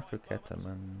 Where's Looking my for the La right Croqueta, moment.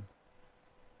 man?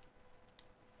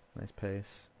 Nice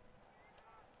pace.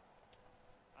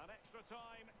 And extra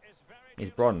time is very He's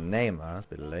nearly brought over. Neymar. That's a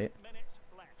bit 1 late. minute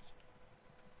left.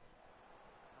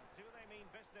 And do they mean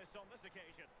business on this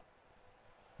occasion?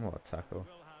 What a tackle.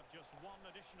 We'll have just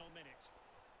 1 additional minute.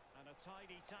 And a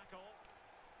tidy tackle.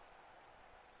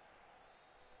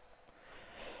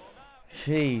 Well, now it's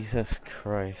Jesus and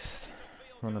Christ. to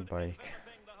feel On a good is bike.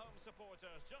 benefiting the home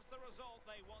supporters. Just the result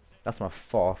they wanted. That's my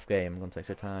 4th game. I'm going to take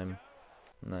extra time.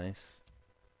 Carrasco. Nice.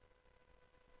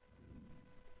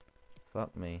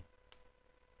 Fuck me.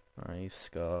 Alright, you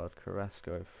scored.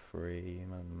 Carrasco 3.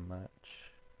 Man of the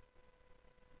match.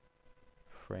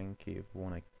 Frankie have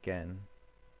won again.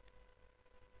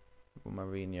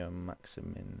 Mourinho and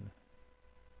Maximin.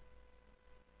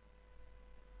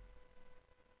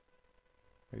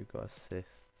 Who got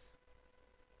assists?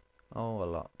 Oh, a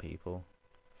lot of people.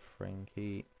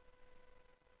 Frankie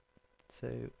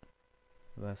 2.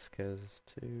 Vasquez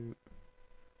 2.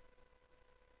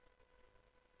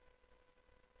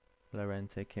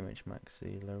 Llorente, Kimmich,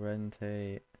 Maxi.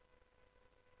 Llorente,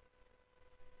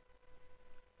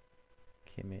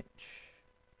 Kimmich,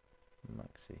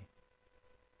 Maxi.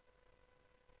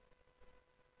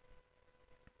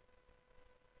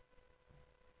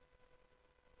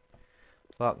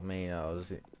 Fuck me, that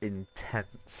was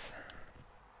intense.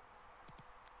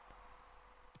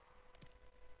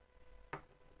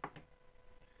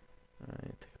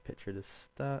 Alright, take a picture of the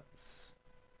stats.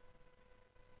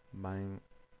 Bang.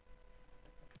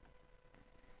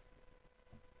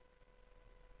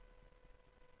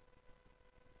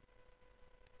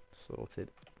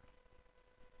 Sorted.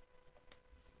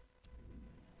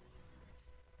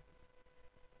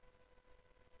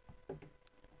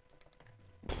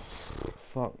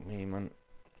 Fuck me, man.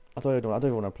 I don't even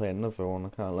want to play another one, I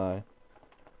can't lie.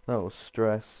 That was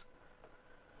stress.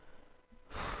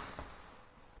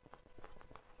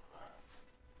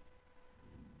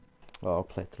 Oh, I'll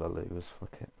play till I lose,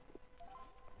 fuck it.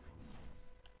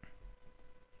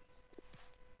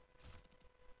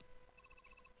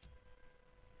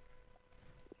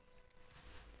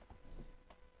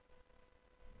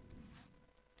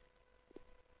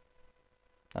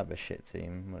 Have a shit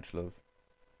team. Much love.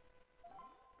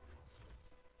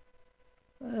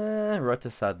 Road to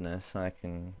Sadness. I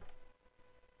can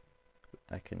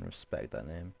respect that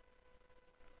name.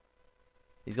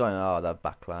 He's going, oh, that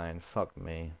backline. Fuck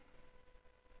me.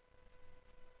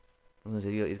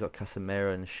 He's got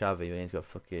Casemiro and Xavi, and he's got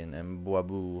fucking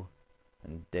Mbuabu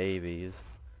and Davies.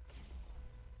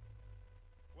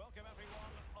 Welcome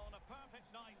everyone on a perfect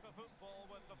night for football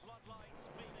with the floodlights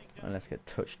beaming down. And let's get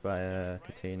touched by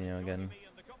Coutinho again. Joining me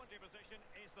in the commentary position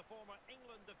is the former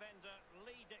England defender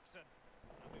Lee Dixon.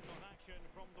 And we've got action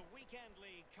from the weekend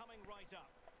league coming right up.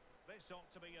 This ought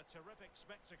to be a terrific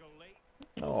spectacle, Lee.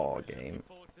 Oh, game. Looking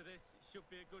forward to this. It should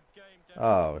be a good game.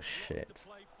 Oh, Lots shit. to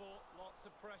play for, lots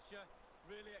of pressure.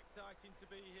 Really exciting to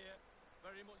be here.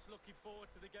 Very much looking forward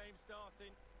to the game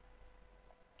starting.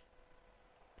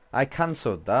 I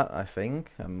cancelled that, I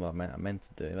think. I meant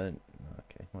to do it.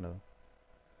 Okay, whatever.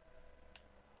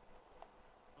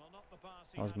 Well, not the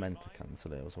pass he I was had in meant to mind.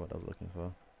 cancel it, was what I was looking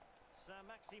for.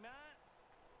 Maximin.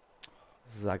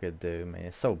 Zagadou,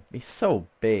 man. He's so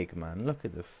big, man. Look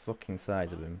at the fucking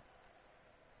size of him.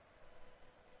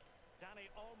 Danny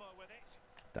Olmo with it.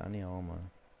 Danny Olmo.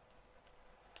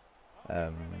 Oh, he's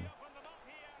really opened them up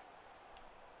here.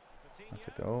 That's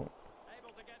a Coutinho, goal.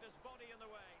 able to get his body in the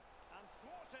way. And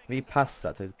thwarting If he his passed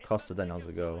that attack to in Costa, the then I nick was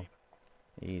a of goal. time.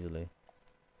 Easily.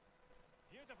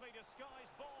 Beautifully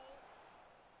disguised ball.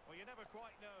 Well, you never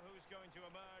quite know who's going to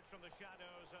emerge from the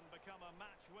shadows and become a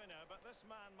match winner, but this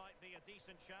man might be a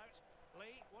decent shout.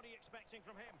 Lee, what are you expecting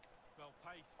from him? Well,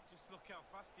 pace. Just look how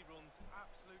fast he runs.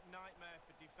 Absolute nightmare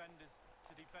for defenders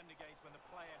to defend against when the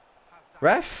player has that.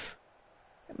 Ref?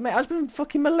 Mate, I've been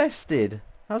fucking molested.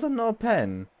 How's that not a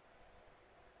pen?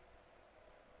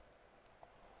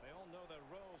 They all know their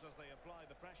roles as they apply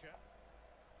the pressure.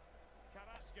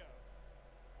 Carrasco.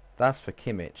 That's for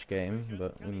Kimmich game,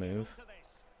 but we Can he get move. onto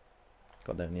this?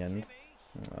 Got there in the end.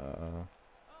 Jimmy. Uh,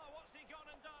 Oh, what's he gone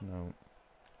and done? no.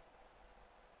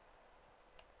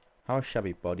 How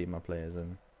shabby body my players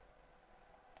in?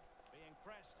 Being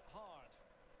pressed hard.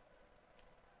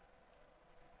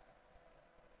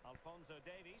 Alphonso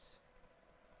Davies.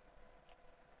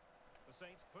 The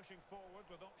Saints pushing forward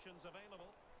with options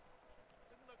available.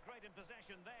 Didn't look great in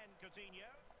possession then, Coutinho.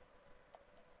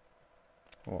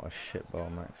 What a shit ball,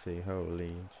 Maxi.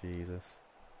 Holy Jesus.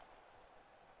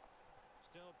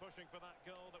 Still pushing for that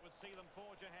goal that would see them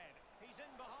forge ahead. He's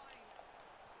in behind.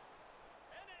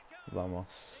 In it goes.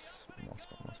 Vamos. The opening Vamos,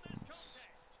 goal vamos, of this vamos. contest.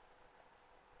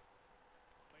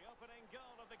 The opening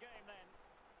goal of the game then.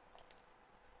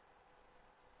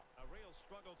 A real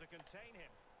struggle to contain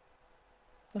him.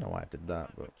 Don't know why I did that,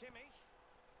 Back but with Kimmich.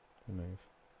 we move.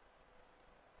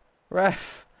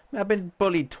 Ref! I've been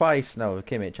bullied twice now with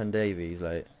Kimmich and Davies,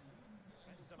 like.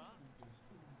 Benzema.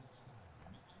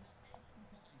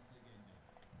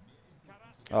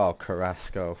 Carrasco. Oh,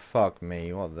 Carrasco. Fuck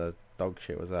me. What the dog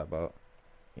shit was that about?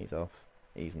 He's off.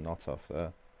 He's not off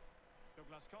there.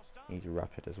 Douglas Costa. He's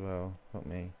rapid as well. Fuck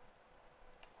me.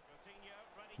 Coutinho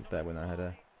ready to Better win that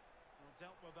header. Well,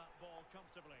 dealt with that ball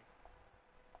comfortably.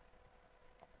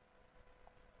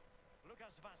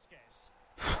 Lucas Vasquez.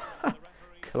 The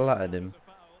referee says Clattered that him. was a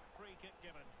foul. Free kick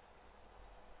given.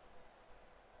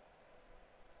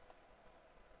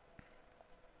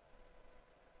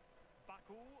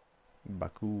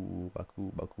 Baku.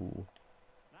 Baku.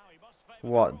 Now he must favour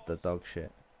What the the cross. dog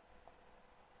shit?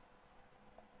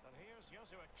 And here's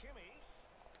Joshua Kimmich.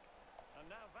 And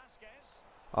now Vasquez.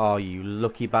 Oh, you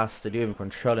lucky bastard. You're even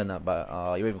controlling that, but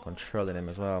oh, you're even controlling him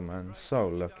as well, man. So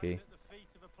lucky. At the feet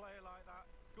of a player like that.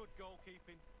 Good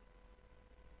goalkeeping.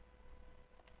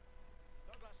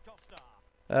 Douglas Costa.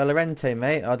 Lorente,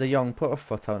 mate. Oh, De Jong, put a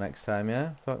foot out next time,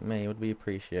 yeah? Fuck me, would be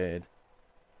appreciated.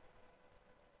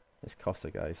 This Costa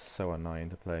guy is so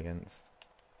annoying to play against.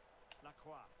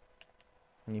 Lacroix.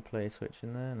 Can you play switch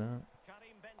in there? No.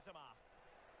 Karim Benzema.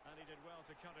 And he did well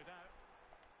to cut it out.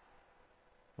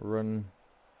 Run.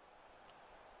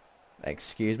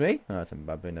 Excuse me? Oh, that's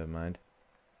Mbappe, never mind.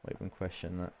 Won't even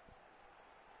question that.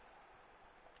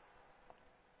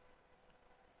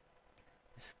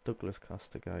 This Douglas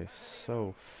Costa guy is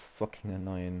so fucking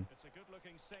annoying. It's a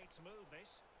good-looking Saints move, this.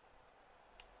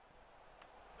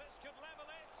 This could level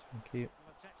it. Thank you. And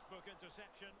a textbook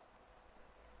interception.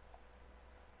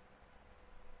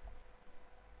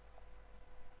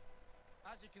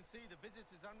 As you can see, the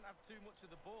visitors haven't had too much of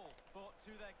the ball, but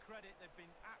to their credit, they've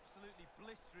been absolutely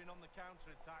blistering on the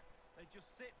counter-attack. They just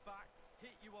sit back,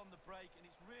 hit you on the break, and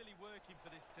it's really working for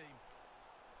this team.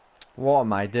 What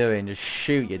am I doing? Just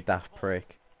shoot, you daft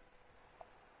prick.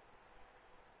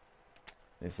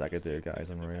 This Zagadou guy's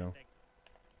unreal.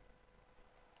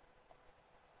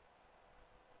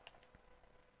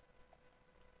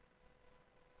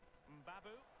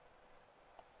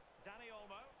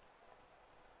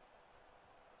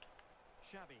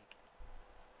 Xavi.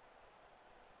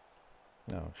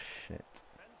 Oh shit.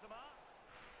 Benzema.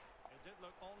 It did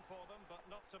look on for them, but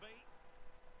not to be.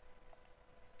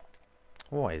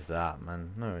 What is that,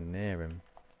 man? Nowhere near him.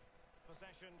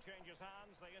 Possession changes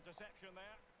hands, the interception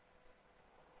there.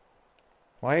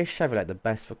 Why is Chevy like the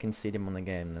best fucking CDM on the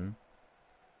game then?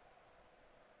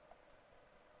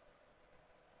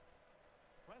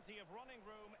 Plenty of running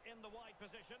room in the wide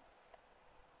position.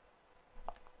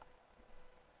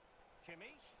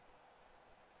 Kimmich.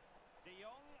 De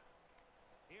Jong.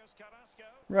 Here's Carrasco.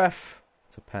 Ref.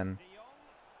 It's a pen. De Jong.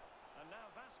 And now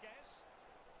Vasquez.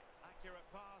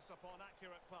 Accurate pass upon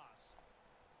accurate pass.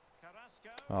 Carrasco.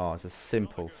 Oh, it's a Not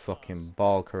simple a good fucking pass.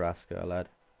 ball, Carrasco, lad.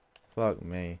 Fuck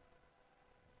me.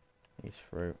 He's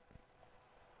through.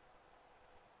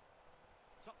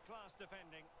 Top class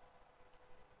defending.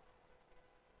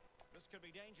 This could be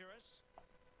dangerous.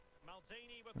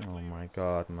 Maldini with the Oh my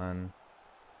clearance. god, man.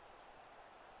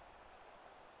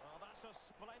 Well, that's a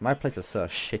splendid My plays are piece so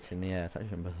of shit in the air, it's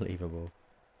actually unbelievable.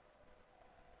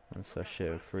 And so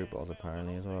shit with through balls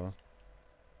apparently as well.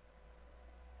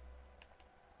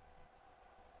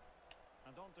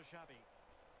 and on to Xavi.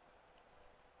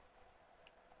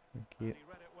 Thank And you. he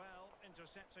read it well,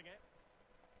 intercepting it.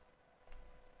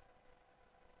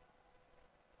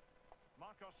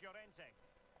 Marcos Llorente.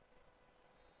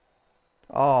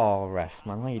 Oh, ref,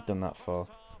 man, what you done that for?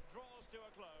 First half draws to a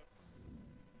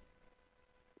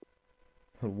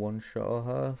close. One shot or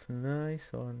half,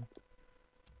 nice one.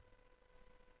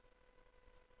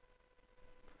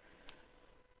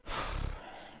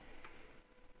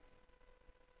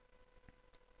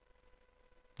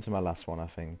 This is my last one, I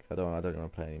think. I don't want to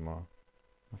play anymore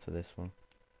after this one.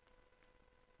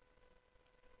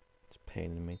 It's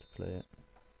paining me to play it.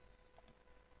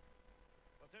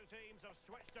 The two teams have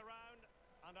switched around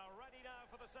and are ready now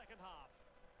for the second half.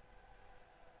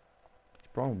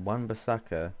 Bron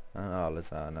Wan-Bissaka. Oh,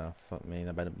 Lozano. Fuck me.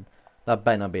 That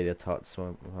better not be the tots.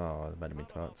 So, oh, that better be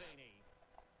tots. Maldini.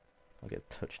 I'll get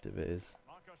touched if it is.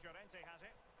 Marcos Llorente has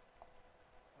it.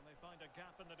 And they find a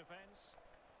gap in the defence.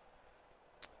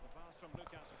 The pass from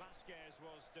Lucas Vasquez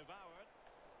was devoured.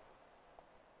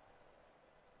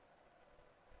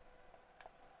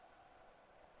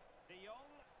 De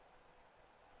Jong.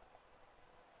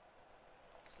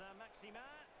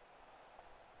 Maximin.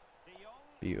 De Jong.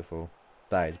 Beautiful.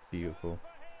 That is beautiful.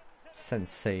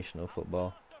 Sensational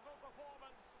football. Masterful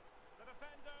performance. The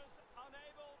defenders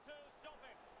unable to stop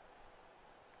it.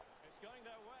 It's going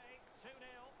their way.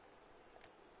 2-0.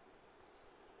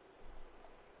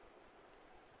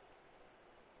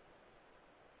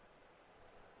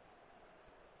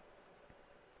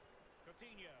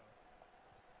 Coutinho.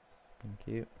 Thank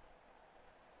you.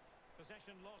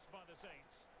 Possession lost by the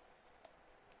Saints.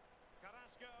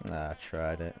 Carrasco. Ah, I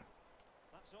tried it.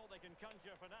 That's all they can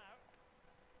conjure for now.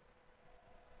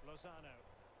 Lozano.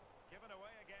 Given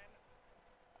away again.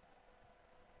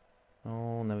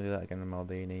 Oh, never do that again,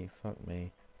 Maldini. Fuck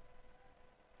me.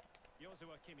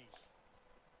 Joshua Kimmich.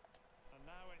 And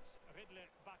now it's Ridley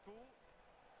Baku.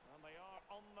 And they are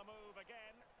on the move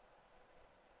again.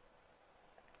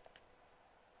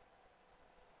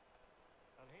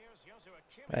 And here's Joshua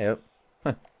Kimmich. Hey up.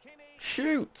 Kimmich.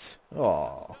 Shoot!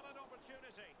 Oh. Still an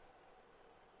opportunity.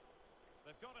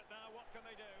 They've got it now. What can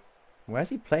they do? Where's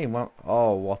he playing?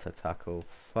 Oh, what a tackle.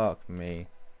 Fuck me.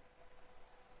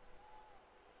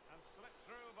 And slipped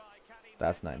through by Karim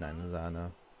That's Benzema. 99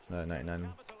 Lozano. No, 99.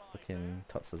 Capitalised Fucking there.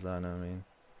 Tots Lozano, I mean.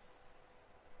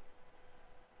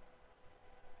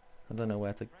 I don't know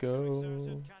where to Pressure go.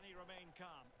 exerted. Can he remain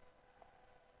calm?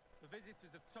 The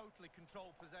visitors have totally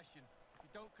controlled possession. If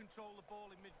you don't control the ball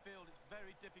in midfield, it's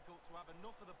very difficult to have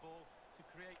enough of the ball to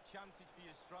create chances for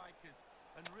your strikers.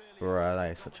 And really, Bruh,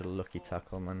 that is such a lucky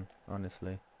tackle, man.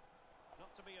 Honestly.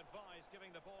 Not to be advised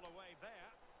giving the ball away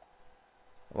there.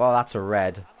 Well, that's a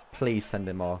red. And the Please send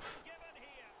him off. given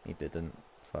here. He didn't.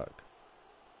 Fuck.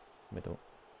 Middle.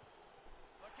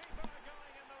 The keeper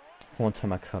going in the right. One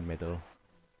time I got middle.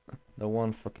 The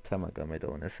one fucking time I got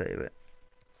middle and I save it.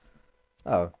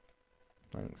 Oh.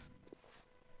 Thanks.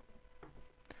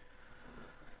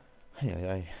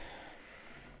 Hey.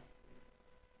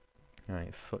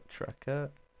 Alright, foot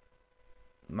tracker.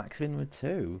 Maximin with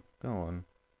 2. Go on.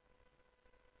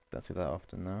 Don't see that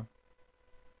often though.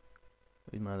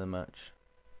 Who's man of the match?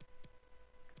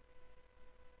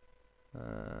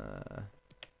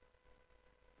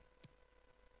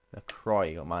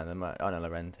 Croy got man of the match. Oh no,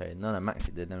 Lorente. No,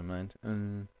 Maxi did, never mind.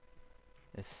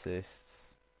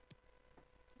 Assists.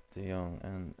 De Jong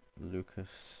and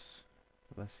Lucas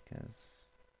Vasquez.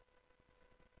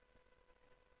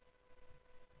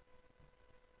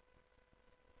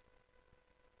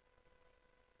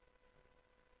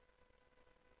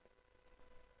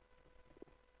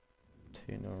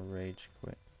 2-0 rage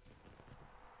quit.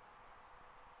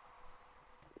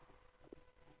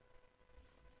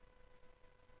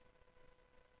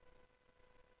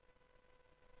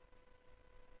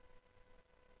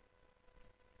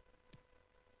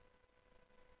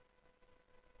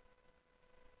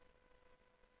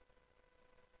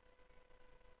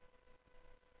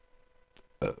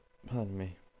 Pardon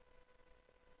me.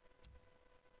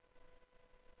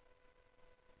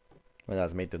 Well,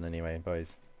 that's me done anyway,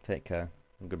 boys. Take care.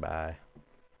 Goodbye.